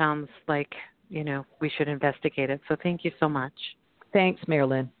really sounds like, we should investigate it. So thank you so much. Thanks,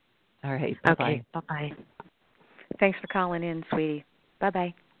 Marilyn. All right. Bye-bye. Okay. Bye-bye. Thanks for calling in, sweetie.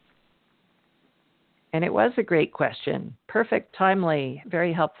 Bye-bye. And it was a great question. Perfect, timely,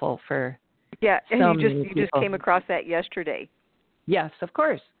 very helpful for and you just came across that yesterday. Yes, of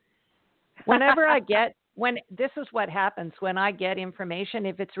course. This is what happens when I get information.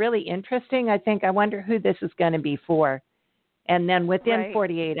 If it's really interesting, I think, I wonder who this is going to be for. And then within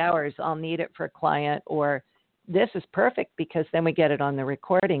 48 hours, I'll need it for a client, or this is perfect because then we get it on the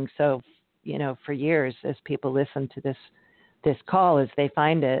recording. So, for years, as people listen to this call, as they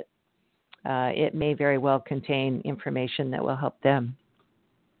find it, it may very well contain information that will help them.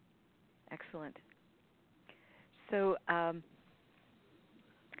 Excellent. So,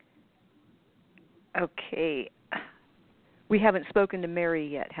 okay. We haven't spoken to Mary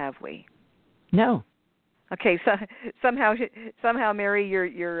yet, have we? No. Okay, so somehow, Mary,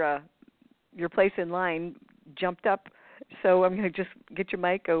 your place in line jumped up. So I'm going to just get your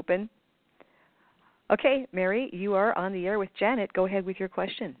mic open. Okay, Mary, you are on the air with Janet. Go ahead with your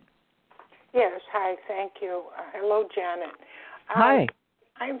question. Yes, hi, thank you. Hello, Janet. Hi.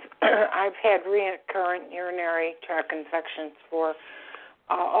 I've had recurrent urinary tract infections for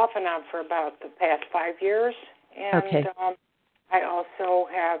off and on for about the past 5 years, and I also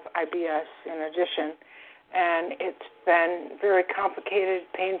have IBS in addition. And it's been very complicated,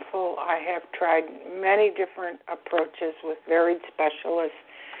 painful. I have tried many different approaches with varied specialists.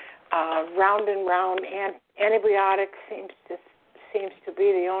 Round and round, and antibiotics seems to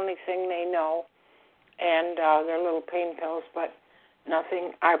be the only thing they know, and their little pain pills, but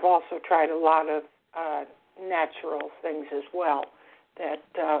nothing. I've also tried a lot of natural things as well that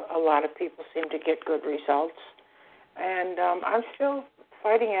a lot of people seem to get good results. And I'm still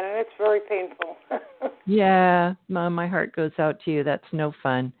fighting it, and it's very painful. Yeah, my heart goes out to you. That's no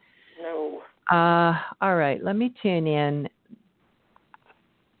fun. No. All right, let me tune in.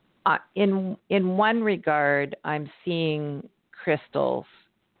 In one regard, I'm seeing crystals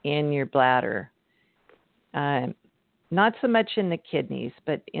in your bladder. Not so much in the kidneys,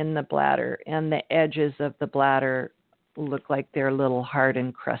 but in the bladder. And the edges of the bladder look like they're a little hard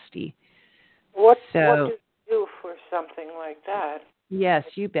and crusty. What do you do for something like that? Yes,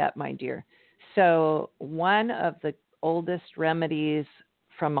 you bet, my dear. So one of the oldest remedies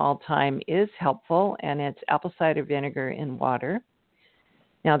from all time is helpful, and it's apple cider vinegar in water.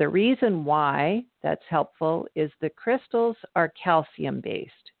 Now, the reason why that's helpful is the crystals are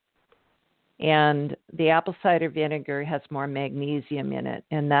calcium-based, and the apple cider vinegar has more magnesium in it,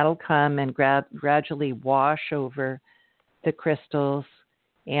 and that'll come and gradually wash over the crystals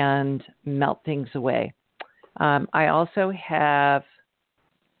and melt things away. I also have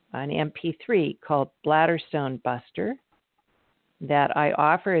an MP3 called Bladderstone Buster that I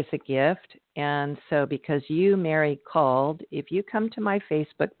offer as a gift. And so because you, Mary, called, if you come to my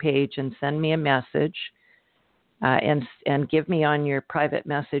Facebook page and send me a message and give me on your private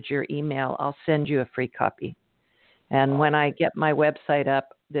message your email, I'll send you a free copy. And when I get my website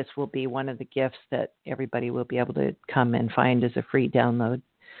up, this will be one of the gifts that everybody will be able to come and find as a free download.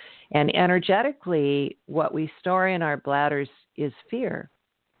 And energetically, what we store in our bladders is fear.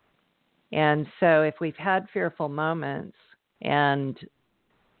 And so if we've had fearful moments and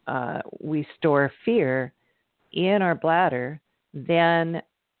we store fear in our bladder, then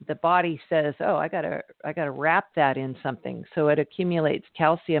the body says, "Oh, I gotta wrap that in something." So it accumulates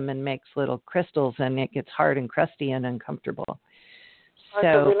calcium and makes little crystals, and it gets hard and crusty and uncomfortable. I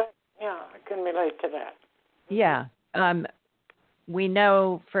can relate to that. Yeah, we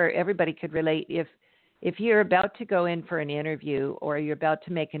know everybody could relate if you're about to go in for an interview or you're about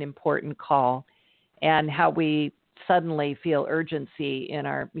to make an important call, and how we suddenly feel urgency in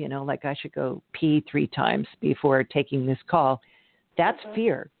our, like I should go pee 3 times before taking this call. That's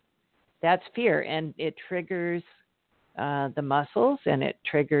fear. That's fear. And it triggers the muscles, and it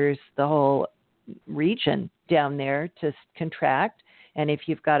triggers the whole region down there to contract. And if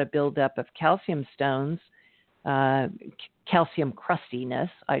you've got a buildup of calcium stones, calcium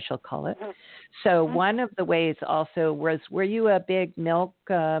crustiness, I shall call it. So one of the ways also were you a big milk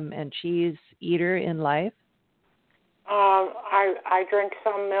and cheese eater in life? I drink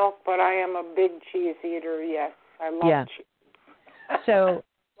some milk, but I am a big cheese eater, yes. I love cheese. So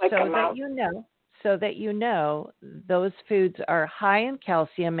that you know, those foods are high in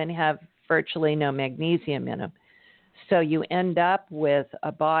calcium and have virtually no magnesium in them. So you end up with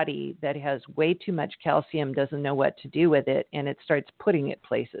a body that has way too much calcium, doesn't know what to do with it, and it starts putting it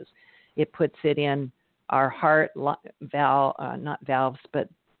places. It puts it in our heart valve, not valves, but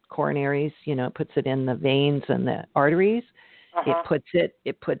coronaries. It puts it in the veins and the arteries. Uh-huh.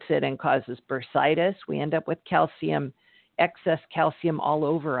 It puts it and causes bursitis. We end up with excess calcium all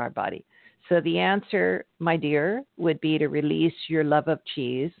over our body. So the answer, my dear, would be to release your love of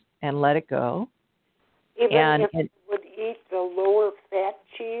cheese and let it go. Even if you would eat the lower fat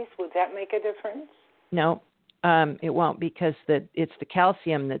cheese, would that make a difference? No, it won't, because it's the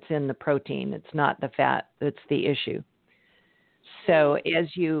calcium that's in the protein. It's not the fat that's the issue. So as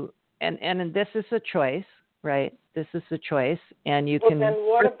you, and this is a choice, right? This is a choice, and you can. Well, then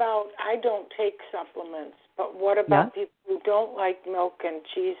what about, I don't take supplements, but what about people who don't like milk and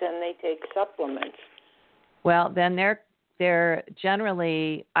cheese and they take supplements? Well, then they're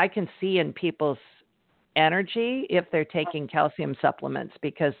generally, I can see in people's energy if they're taking calcium supplements,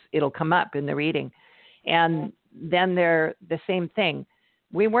 because it'll come up in the reading. And then they're the same thing.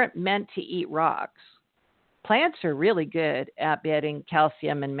 We weren't meant to eat rocks. Plants are really good at getting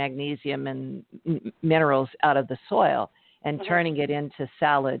calcium and magnesium and minerals out of the soil and turning it into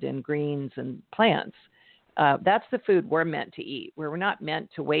salad and greens and plants. That's the food we're meant to eat. We're not meant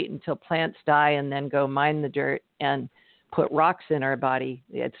to wait until plants die and then go mine the dirt and put rocks in our body.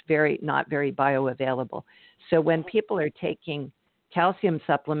 It's not very bioavailable. So when people are taking calcium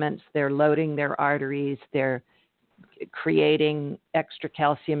supplements, they're loading their arteries, they're creating extra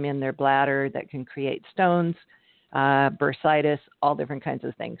calcium in their bladder that can create stones, bursitis, all different kinds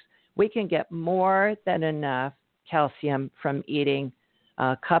of things. We can get more than enough calcium from eating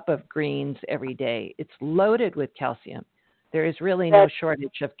a cup of greens every day. It's loaded with calcium. There is really no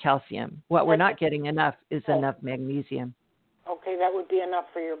shortage of calcium. What we're not getting enough is enough magnesium. Okay, that would be enough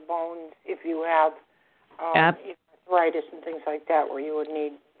for your bones if you have arthritis and things like that, where you would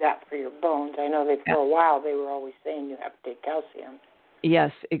need that for your bones. I know that for a while they were always saying you have to take calcium.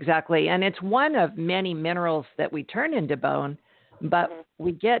 Yes, exactly. And it's one of many minerals that we turn into bone, but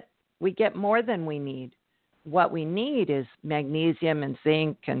we get more than we need. What we need is magnesium and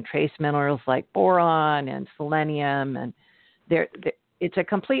zinc and trace minerals like boron and selenium, and it's a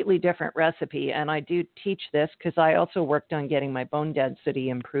completely different recipe. And I do teach this because I also worked on getting my bone density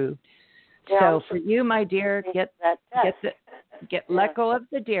improved. So for you, my dear, let go of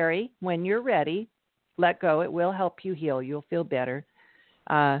the dairy when you're ready. Let go. It will help you heal. You'll feel better.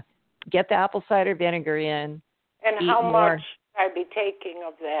 Get the apple cider vinegar in. And how much should I be taking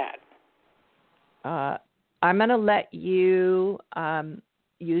of that? I'm going to let you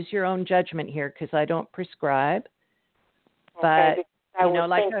use your own judgment here, because I don't prescribe. But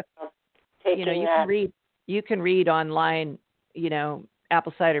you can read online,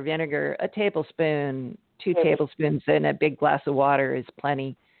 apple cider vinegar, a tablespoon, 2 tablespoons in a big glass of water is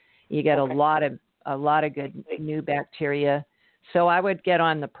plenty. You get a lot of good new bacteria. So I would get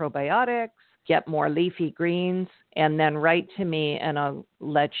on the probiotics, get more leafy greens, and then write to me, and I'll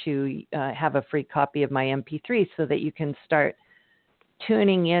let you have a free copy of my MP3 so that you can start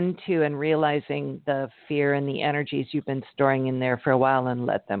tuning into and realizing the fear and the energies you've been storing in there for a while, and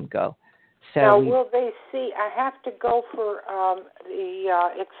let them go. So now, will they see? I have to go for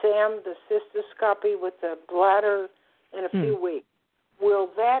the exam, the cystoscopy with the bladder in a few weeks. Will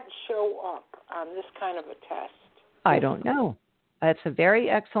that show up on this kind of a test? I don't know. That's a very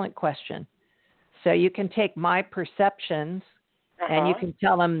excellent question. So you can take my perceptions, and you can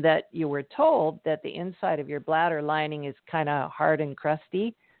tell them that you were told that the inside of your bladder lining is kind of hard and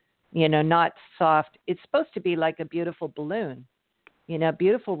crusty, not soft. It's supposed to be like a beautiful balloon,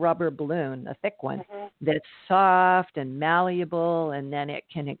 beautiful rubber balloon, a thick one, that's soft and malleable, and then it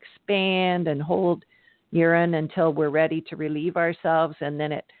can expand and hold urine until we're ready to relieve ourselves, and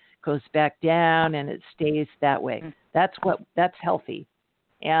then it goes back down and it stays that way. That's healthy.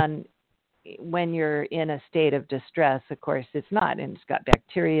 And when you're in a state of distress, of course, it's not, and it's got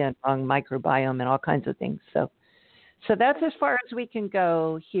bacteria and wrong microbiome and all kinds of things. So that's as far as we can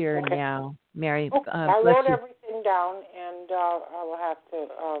go here now, Mary. I wrote everything down, and I will have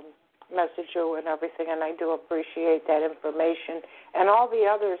to message you and everything, and I do appreciate that information and all the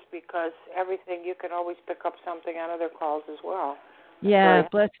others, because everything, you can always pick up something on other calls as well. Yeah,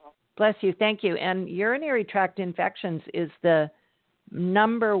 bless you. Thank you. And urinary tract infections is the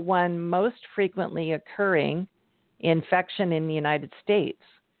number one most frequently occurring infection in the United States,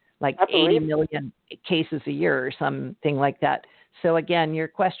 like 80 million cases a year or something like that. So again, your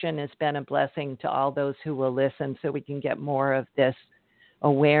question has been a blessing to all those who will listen, so we can get more of this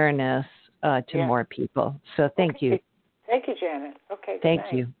awareness to more people. So thank you. Thank you, Janet. Okay. Thank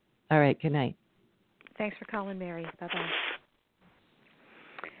you. All right. Good night. Thanks for calling, Mary. Bye-bye.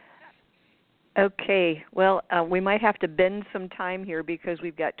 Okay, well, we might have to bend some time here because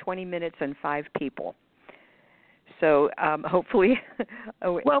we've got 20 minutes and 5 people. So hopefully.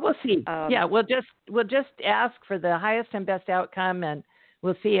 Well, we'll see. We'll just ask for the highest and best outcome, and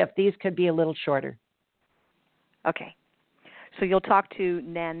we'll see if these could be a little shorter. Okay. So you'll talk to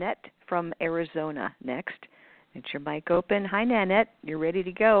Nanette from Arizona next. It's your mic open. Hi, Nanette. You're ready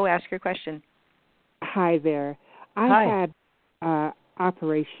to go. Ask your question. Hi there. I had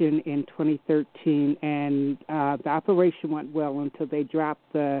operation in 2013, and the operation went well until they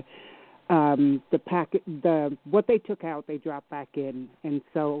dropped the packet, what they took out, they dropped back in, and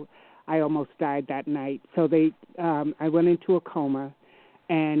so I almost died that night. So I went into a coma,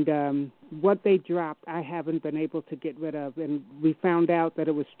 and what they dropped, I haven't been able to get rid of, and we found out that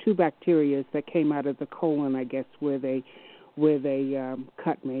it was 2 bacteria that came out of the colon, I guess, where they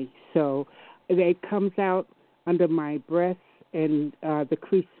cut me. So it comes out under my breast and the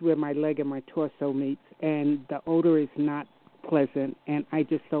crease where my leg and my torso meets, and the odor is not pleasant, and I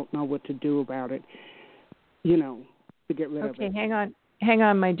just don't know what to do about it, to get rid of it. Okay, hang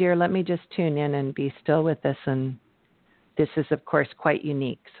on, my dear. Let me just tune in and be still with this. And this is, of course, quite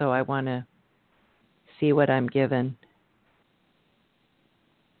unique, so I want to see what I'm given.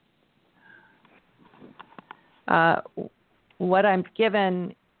 What I'm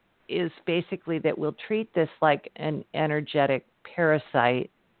given is basically that we'll treat this like an energetic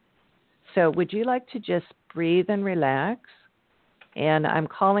parasite. So would you like to just breathe and relax? And I'm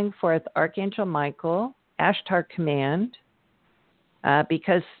calling forth Archangel Michael, Ashtar Command,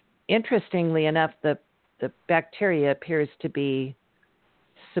 because interestingly enough, the bacteria appears to be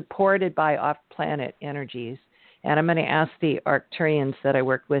supported by off-planet energies. And I'm going to ask the Arcturians that I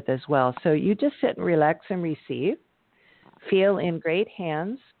work with as well. So you just sit and relax and receive. Feel in great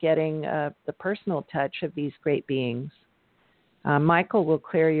hands, getting the personal touch of these great beings. Michael will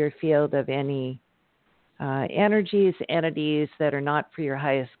clear your field of any energies, entities that are not for your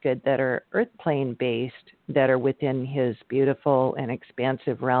highest good, that are earth plane based, that are within his beautiful and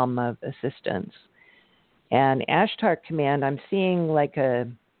expansive realm of assistance. And Ashtar Command, I'm seeing like a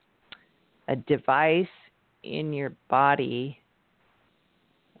device in your body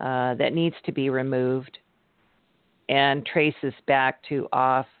that needs to be removed and traces back to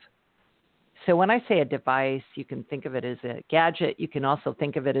off. So when I say a device, you can think of it as a gadget. You can also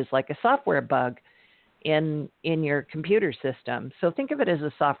think of it as like a software bug in your computer system. So think of it as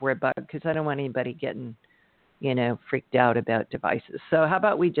a software bug, because I don't want anybody getting, freaked out about devices. So how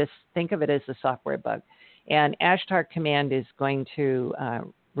about we just think of it as a software bug? And Ashtar Command is going to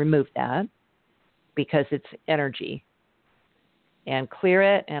remove that because it's energy, and clear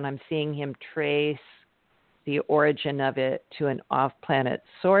it. And I'm seeing him trace the origin of it to an off-planet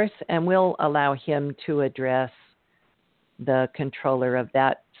source, and we'll allow him to address the controller of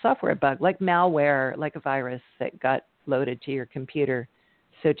that software bug, like malware, like a virus that got loaded to your computer.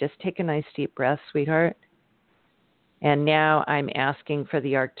 So just take a nice deep breath, sweetheart. And now I'm asking for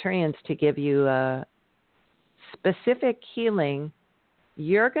the Arcturians to give you a specific healing.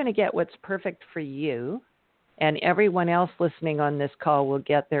 You're going to get what's perfect for you, and everyone else listening on this call will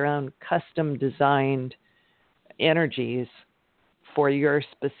get their own custom designed energies for your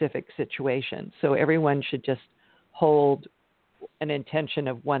specific situation. So everyone should just hold an intention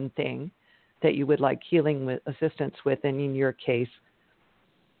of one thing that you would like healing with, assistance with, and in your case,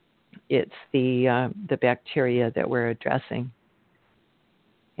 it's the bacteria that we're addressing.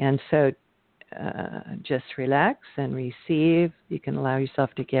 And so just relax and receive. You can allow yourself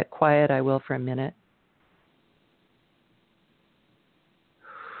to get quiet. I will for a minute.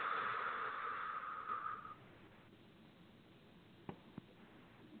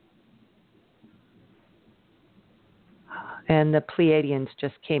 And the Pleiadians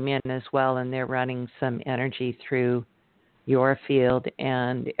just came in as well, and they're running some energy through your field.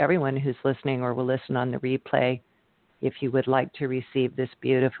 And everyone who's listening or will listen on the replay, if you would like to receive this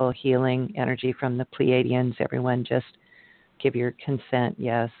beautiful healing energy from the Pleiadians, everyone just give your consent,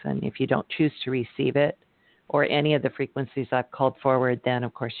 yes. And if you don't choose to receive it or any of the frequencies I've called forward, then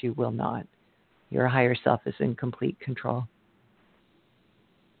of course you will not. Your higher self is in complete control.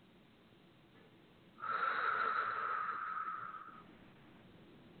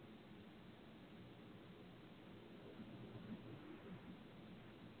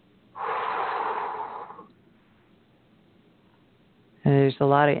 And there's a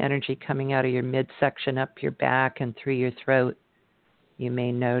lot of energy coming out of your midsection, up your back, and through your throat. You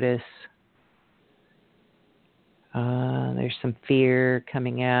may notice there's some fear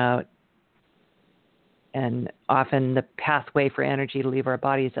coming out. And often the pathway for energy to leave our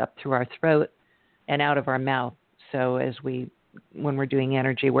body is up through our throat and out of our mouth. So when we're doing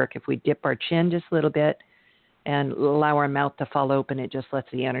energy work, if we dip our chin just a little bit and allow our mouth to fall open, it just lets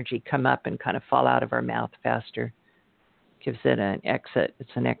the energy come up and kind of fall out of our mouth faster. gives it an exit. It's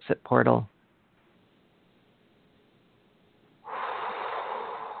an exit portal.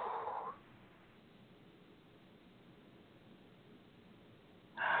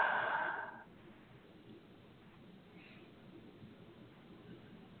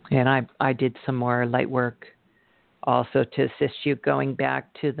 And I did some more light work also to assist you going back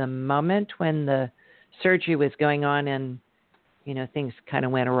to the moment when the surgery was going on and, things kind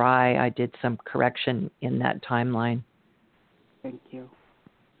of went awry. I did some correction in that timeline. Thank you.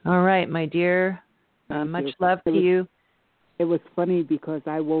 All right, my dear. Much love to you. It was funny because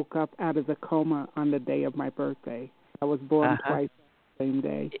I woke up out of the coma on the day of my birthday. I was born twice the same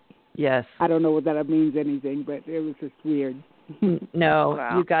day. Yes. I don't know whether that means anything, but it was just weird. No,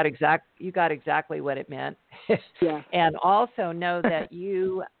 wow. you got exactly what it meant. Yeah. And also know that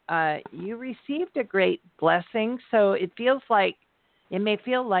you received a great blessing. So it may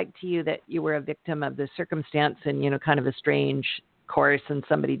feel like to you that you were a victim of the circumstance and kind of a strange course and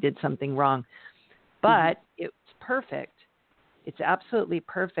somebody did something wrong. But it's perfect. It's absolutely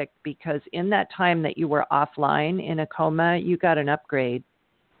perfect because in that time that you were offline in a coma, you got an upgrade.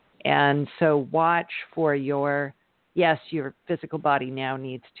 And so watch for your physical body now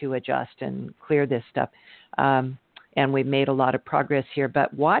needs to adjust and clear this stuff. And we've made a lot of progress here.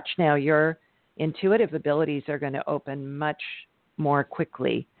 But watch now, your intuitive abilities are going to open much more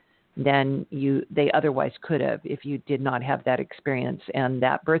quickly than they otherwise could have if you did not have that experience. And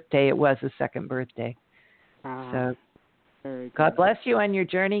that birthday, it was a second birthday. So God bless you on your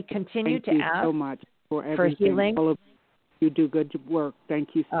journey. Continue to ask so much for healing. All of you do good work. Thank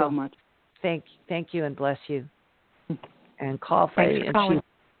you so much. Thank you and bless you. And call for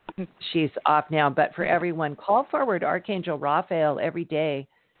she's off now, but for everyone, call forward Archangel Raphael every day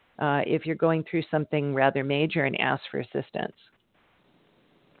if you're going through something rather major and ask for assistance.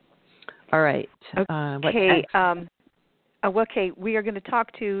 All right. Okay. Okay, we are going to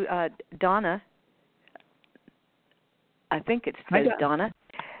talk to Donna. I think it's Donna.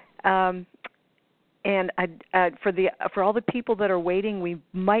 And for all the people that are waiting, we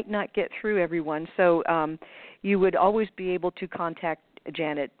might not get through everyone. So you would always be able to contact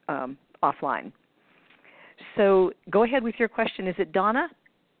Janet offline. So go ahead with your question. Is it Donna?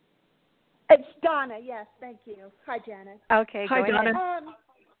 It's Donna. Yes, thank you. Hi, Janet. Okay. Hi, Donna.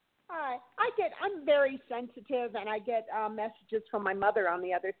 Hi. I'm very sensitive, and I get messages from my mother on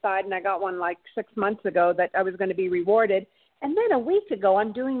the other side, and I got one like 6 months ago that I was going to be rewarded. And then a week ago,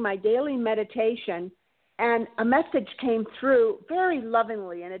 I'm doing my daily meditation, and a message came through very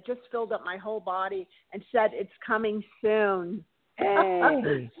lovingly, and it just filled up my whole body and said, "It's coming soon."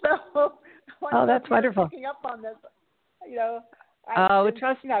 Hey. So, that's wonderful. Picking up on this,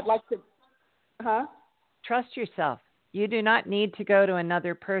 trust. I'd like to. Trust yourself. You do not need to go to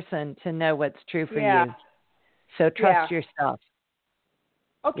another person to know what's true for you. So trust yourself.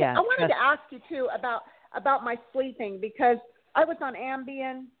 Okay, I wanted to ask you too about my sleeping, because I was on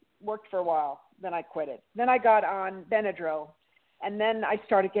Ambien, worked for a while, then I quit it. Then I got on Benadryl, and then I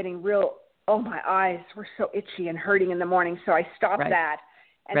started getting my eyes were so itchy and hurting in the morning, so I stopped that.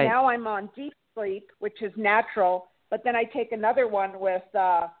 And now I'm on Deep Sleep, which is natural, but then I take another one with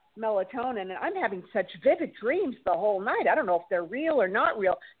melatonin, and I'm having such vivid dreams the whole night. I don't know if they're real or not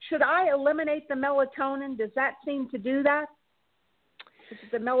real. Should I eliminate the melatonin? Does that seem to do that? Is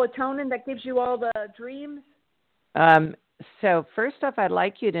it the melatonin that gives you all the dreams? So first off, I'd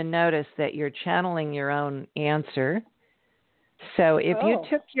like you to notice that you're channeling your own answer. So if you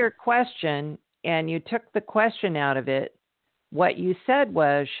took your question and you took the question out of it, what you said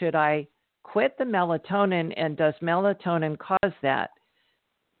was, should I quit the melatonin, and does melatonin cause that?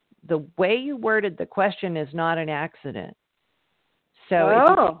 The way you worded the question is not an accident. So if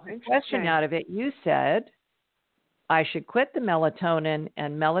you took the question out of it, you said, I should quit the melatonin,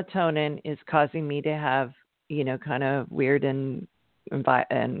 and melatonin is causing me to have, kind of weird and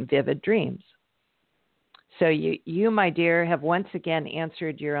vivid dreams. So you, my dear, have once again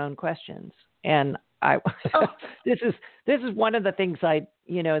answered your own questions. And this is one of the things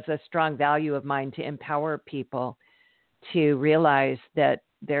is a strong value of mine, to empower people to realize that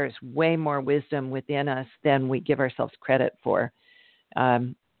there's way more wisdom within us than we give ourselves credit for.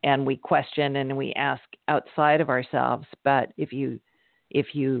 And we question and we ask outside of ourselves. But if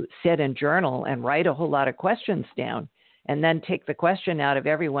you sit and journal and write a whole lot of questions down, and then take the question out of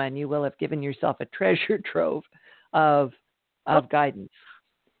everyone, you will have given yourself a treasure trove of guidance.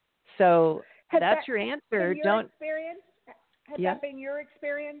 So that's your answer. Has that been your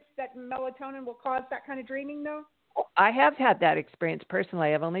experience, that melatonin will cause that kind of dreaming, though? I have had that experience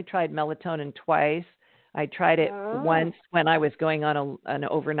personally. I've only tried melatonin twice. I tried it once when I was going on an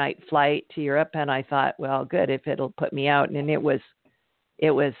overnight flight to Europe, and I thought, well, good, if it'll put me out. And it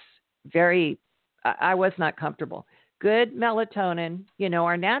was very, I was not comfortable. Good melatonin,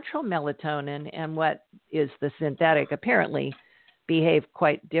 our natural melatonin and what is the synthetic apparently behave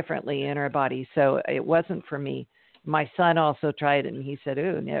quite differently in our body. So it wasn't for me. My son also tried it, and he said,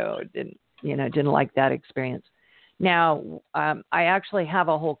 "Oh no, didn't like that experience." Now, I actually have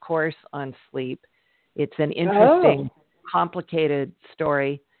a whole course on sleep. It's an interesting, complicated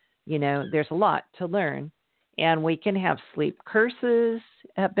story. There's a lot to learn, and we can have sleep curses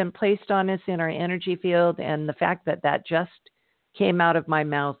have been placed on us in our energy field, and the fact that just came out of my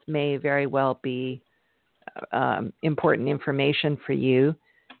mouth may very well be important information for you.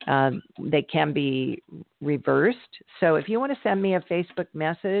 They can be reversed. So if you want to send me a Facebook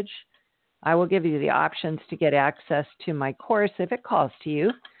message, I will give you the options to get access to my course if it calls to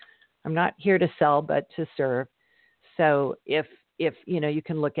you. I'm not here to sell, but to serve. So if you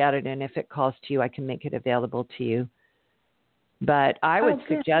can look at it, and if it calls to you, I can make it available to you. But I would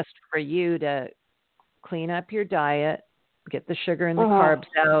suggest for you to clean up your diet, get the sugar and the carbs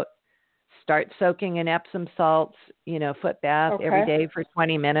out, start soaking in Epsom salts, foot bath every day for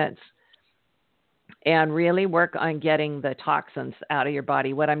 20 minutes, and really work on getting the toxins out of your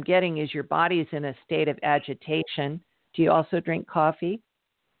body. What I'm getting is your body's in a state of agitation. Do you also drink coffee?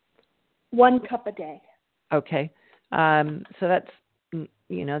 1 cup a day. Okay. So that's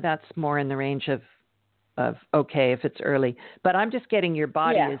more in the range of okay if it's early. But I'm just getting your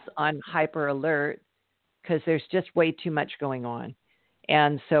body is on hyper alert because there's just way too much going on.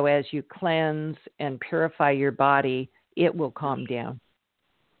 And so as you cleanse and purify your body, it will calm down.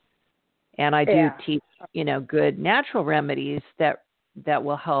 And I do teach, good natural remedies that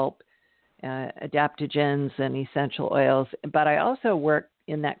will help, adaptogens and essential oils. But I also work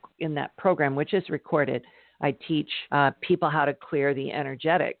in that program, which is recorded. I teach people how to clear the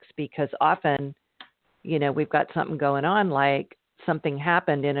energetics, because often, we've got something going on, like something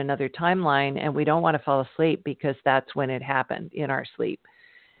happened in another timeline, and we don't want to fall asleep because that's when it happened, in our sleep.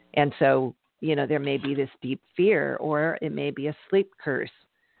 And so, there may be this deep fear, or it may be a sleep curse.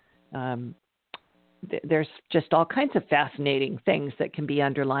 There's just all kinds of fascinating things that can be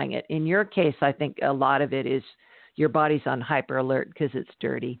underlying it. In your case, I think a lot of it is your body's on hyper alert because it's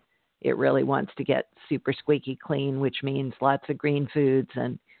dirty. It really wants to get super squeaky clean, which means lots of green foods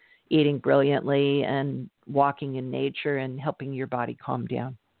and eating brilliantly and walking in nature and helping your body calm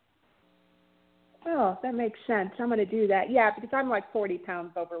down. Oh, that makes sense. I'm going to do that. Yeah, because I'm like 40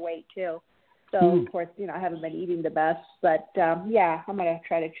 pounds overweight too. So, of course, I haven't been eating the best. But, I'm going to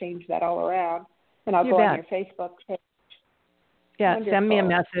try to change that all around. And I'll go on your Facebook page. Yeah, wonderful. Send me a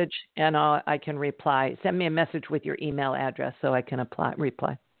message, and I can reply. Send me a message with your email address so I can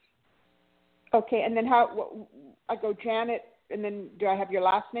reply. Okay, and then I go Janet, and then do I have your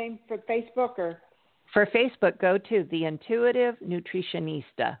last name for Facebook? Or for Facebook, go to The Intuitive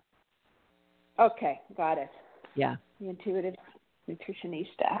Nutritionista. Okay, got it. Yeah. The Intuitive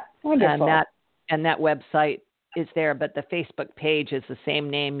Nutritionista. Wonderful. And that website is there, but the Facebook page is the same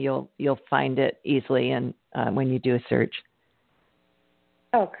name. You'll find it easily, and when you do a search.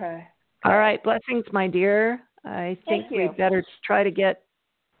 Okay. All right. Blessings, my dear. I think we better try to get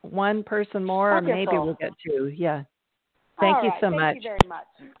one person more, or maybe we'll get 2. Yeah. Thank you so much. Thank you very much.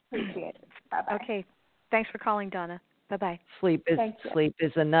 Appreciate it. Bye-bye. Okay. Thanks for calling, Donna. Bye-bye. Sleep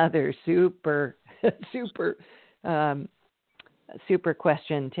is another super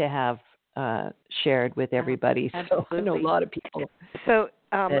question to have shared with everybody. So I know a lot of people. So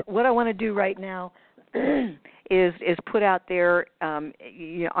what I want to do right now is put out there,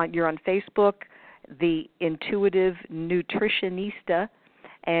 you're on Facebook, The Intuitive Nutritionista,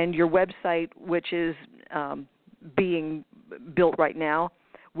 and your website, which is being built right now,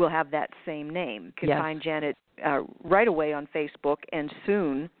 will have that same name. You can find Janet right away on Facebook, and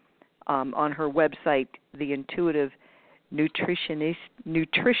soon on her website, The Intuitive Nutritionista.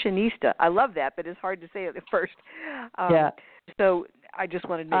 I love that, but it's hard to say it at first. So I just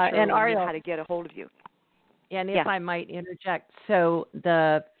wanted to make sure I knew how to get a hold of you. And if I might interject, so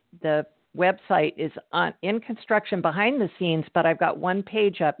the website is in construction behind the scenes, but I've got one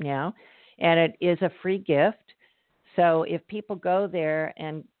page up now, and it is a free gift. So if people go there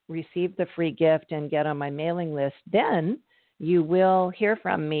and receive the free gift and get on my mailing list, then you will hear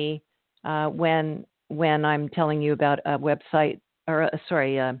from me when I'm telling you about a website,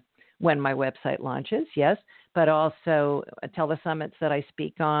 when my website launches, yes, but also telesummits that I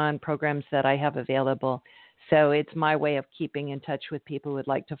speak on, programs that I have available. So it's my way of keeping in touch with people who would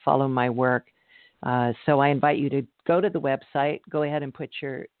like to follow my work. So I invite you to go to the website, go ahead and put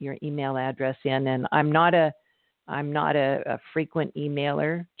your email address in. And I'm not a frequent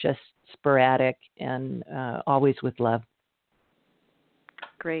emailer, just sporadic and always with love.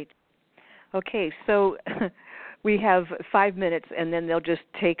 Great. Okay, so we have 5 minutes, and then they'll just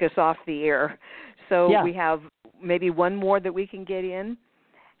take us off the air. So we have maybe one more that we can get in,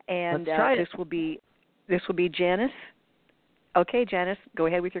 and Let's try this will be Janice. Okay, Janice, go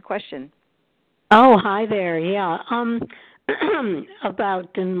ahead with your question. Oh, hi there. Yeah.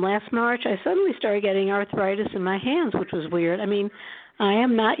 About in last March, I suddenly started getting arthritis in my hands, which was weird. I mean, I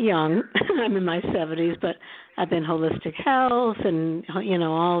am not young. I'm in my 70s, but I've been holistic health and,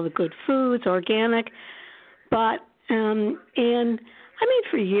 all the good foods, organic. But, and I mean,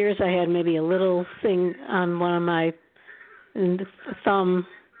 for years I had maybe a little thing on one of my thumb,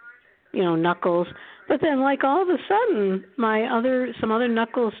 knuckles. But then, like, all of a sudden, some other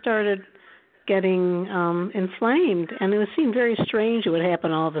knuckles started getting inflamed, and it seemed very strange it would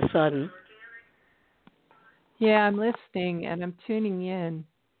happen all of a sudden. Yeah, I'm listening and I'm tuning in.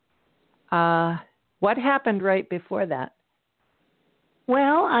 What happened right before that?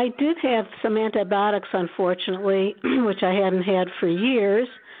 Well, I did have some antibiotics, unfortunately, which I hadn't had for years,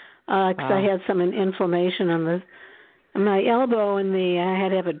 because I had some inflammation on my elbow, and I had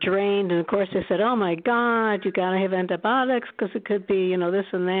to have it drained. And of course, they said, "Oh my God, you got to have antibiotics because it could be, this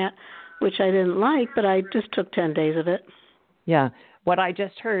and that," which I didn't like. But I just took 10 days of it. Yeah. What I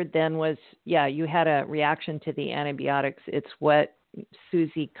just heard then was, you had a reaction to the antibiotics. It's what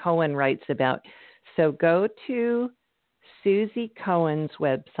Susie Cohen writes about. So go to Susie Cohen's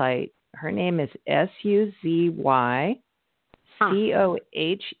website. Her name is SUZYCOHEN.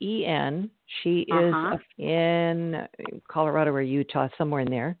 She is in Colorado or Utah, somewhere in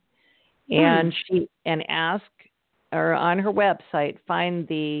there. And ask, or on her website, find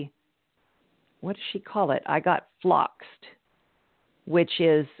what does she call it? I got floxed, which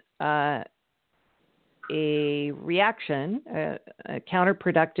is a reaction, a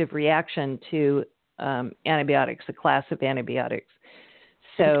counterproductive reaction to antibiotics, a class of antibiotics.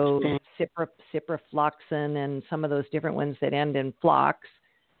 So ciprofloxacin and some of those different ones that end in flox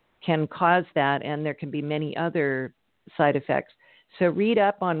can cause that, and there can be many other side effects. So read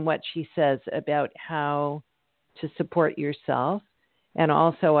up on what she says about how to support yourself. And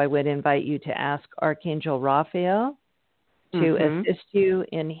also I would invite you to ask Archangel Raphael to assist you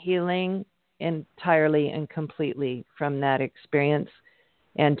in healing entirely and completely from that experience,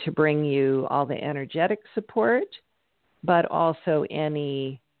 and to bring you all the energetic support, but also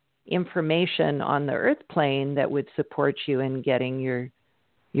any information on the earth plane that would support you in getting your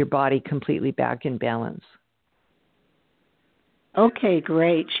body completely back in balance. Okay,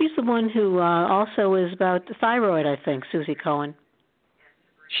 great. She's the one who also is about the thyroid, I think, Susie Cohen.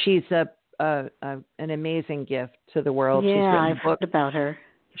 She's an amazing gift to the world. Yeah, I've heard about her.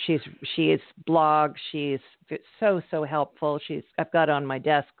 She is blog. She's so helpful. I've got on my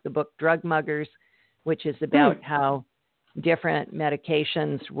desk the book Drug Muggers, which is about how different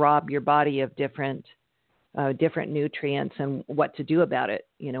medications rob your body of different nutrients and what to do about it.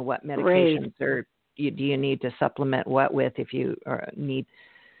 What medications do you need to supplement what with if you need.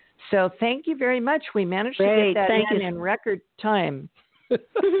 So thank you very much. We managed to get that in record time.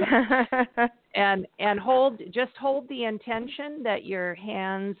 and hold the intention that your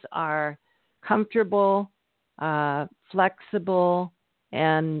hands are comfortable, flexible,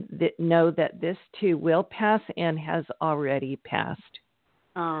 and know that this too will pass and has already passed.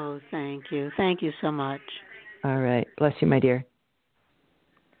 Oh, thank you. Thank you so much. All right. Bless you, my dear.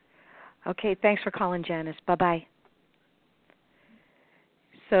 Okay, thanks for calling, Janice. Bye-bye.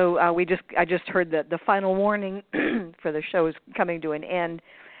 So I just heard the final warning for the show is coming to an end.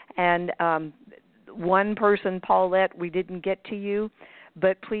 And one person, Paulette, we didn't get to you,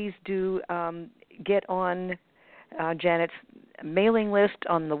 but please do get on Janet's mailing list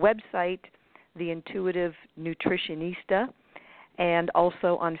on the website, The Intuitive Nutritionista, and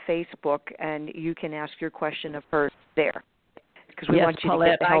also on Facebook, and you can ask your question of her there, because we want you Paulette,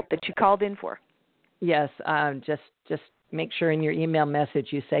 to get the help that you called in for. Yes, just make sure in your email message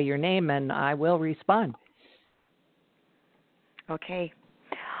you say your name, and I will respond. Okay.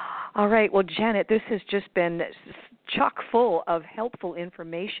 All right. Well, Janet, this has just been chock full of helpful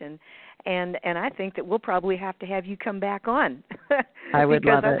information, and I think that we'll probably have to have you come back on. I would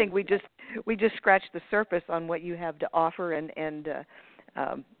love it. Because I think we just scratched the surface on what you have to offer and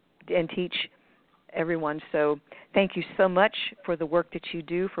teach everyone. So thank you so much for the work that you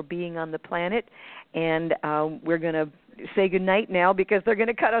do, for being on the planet, and we're going to say goodnight now because they're going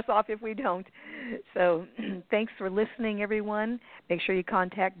to cut us off if we don't. So thanks for listening, everyone. Make sure you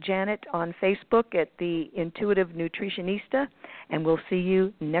contact Janet on Facebook at the Intuitive Nutritionista, and we'll see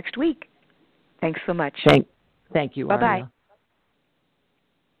you next week. Thanks so much. Thank you. Bye-bye.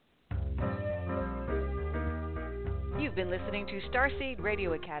 You've been listening to Starseed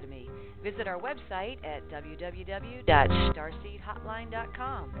Radio Academy. Visit our website at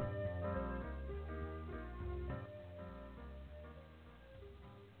www.starseedhotline.com.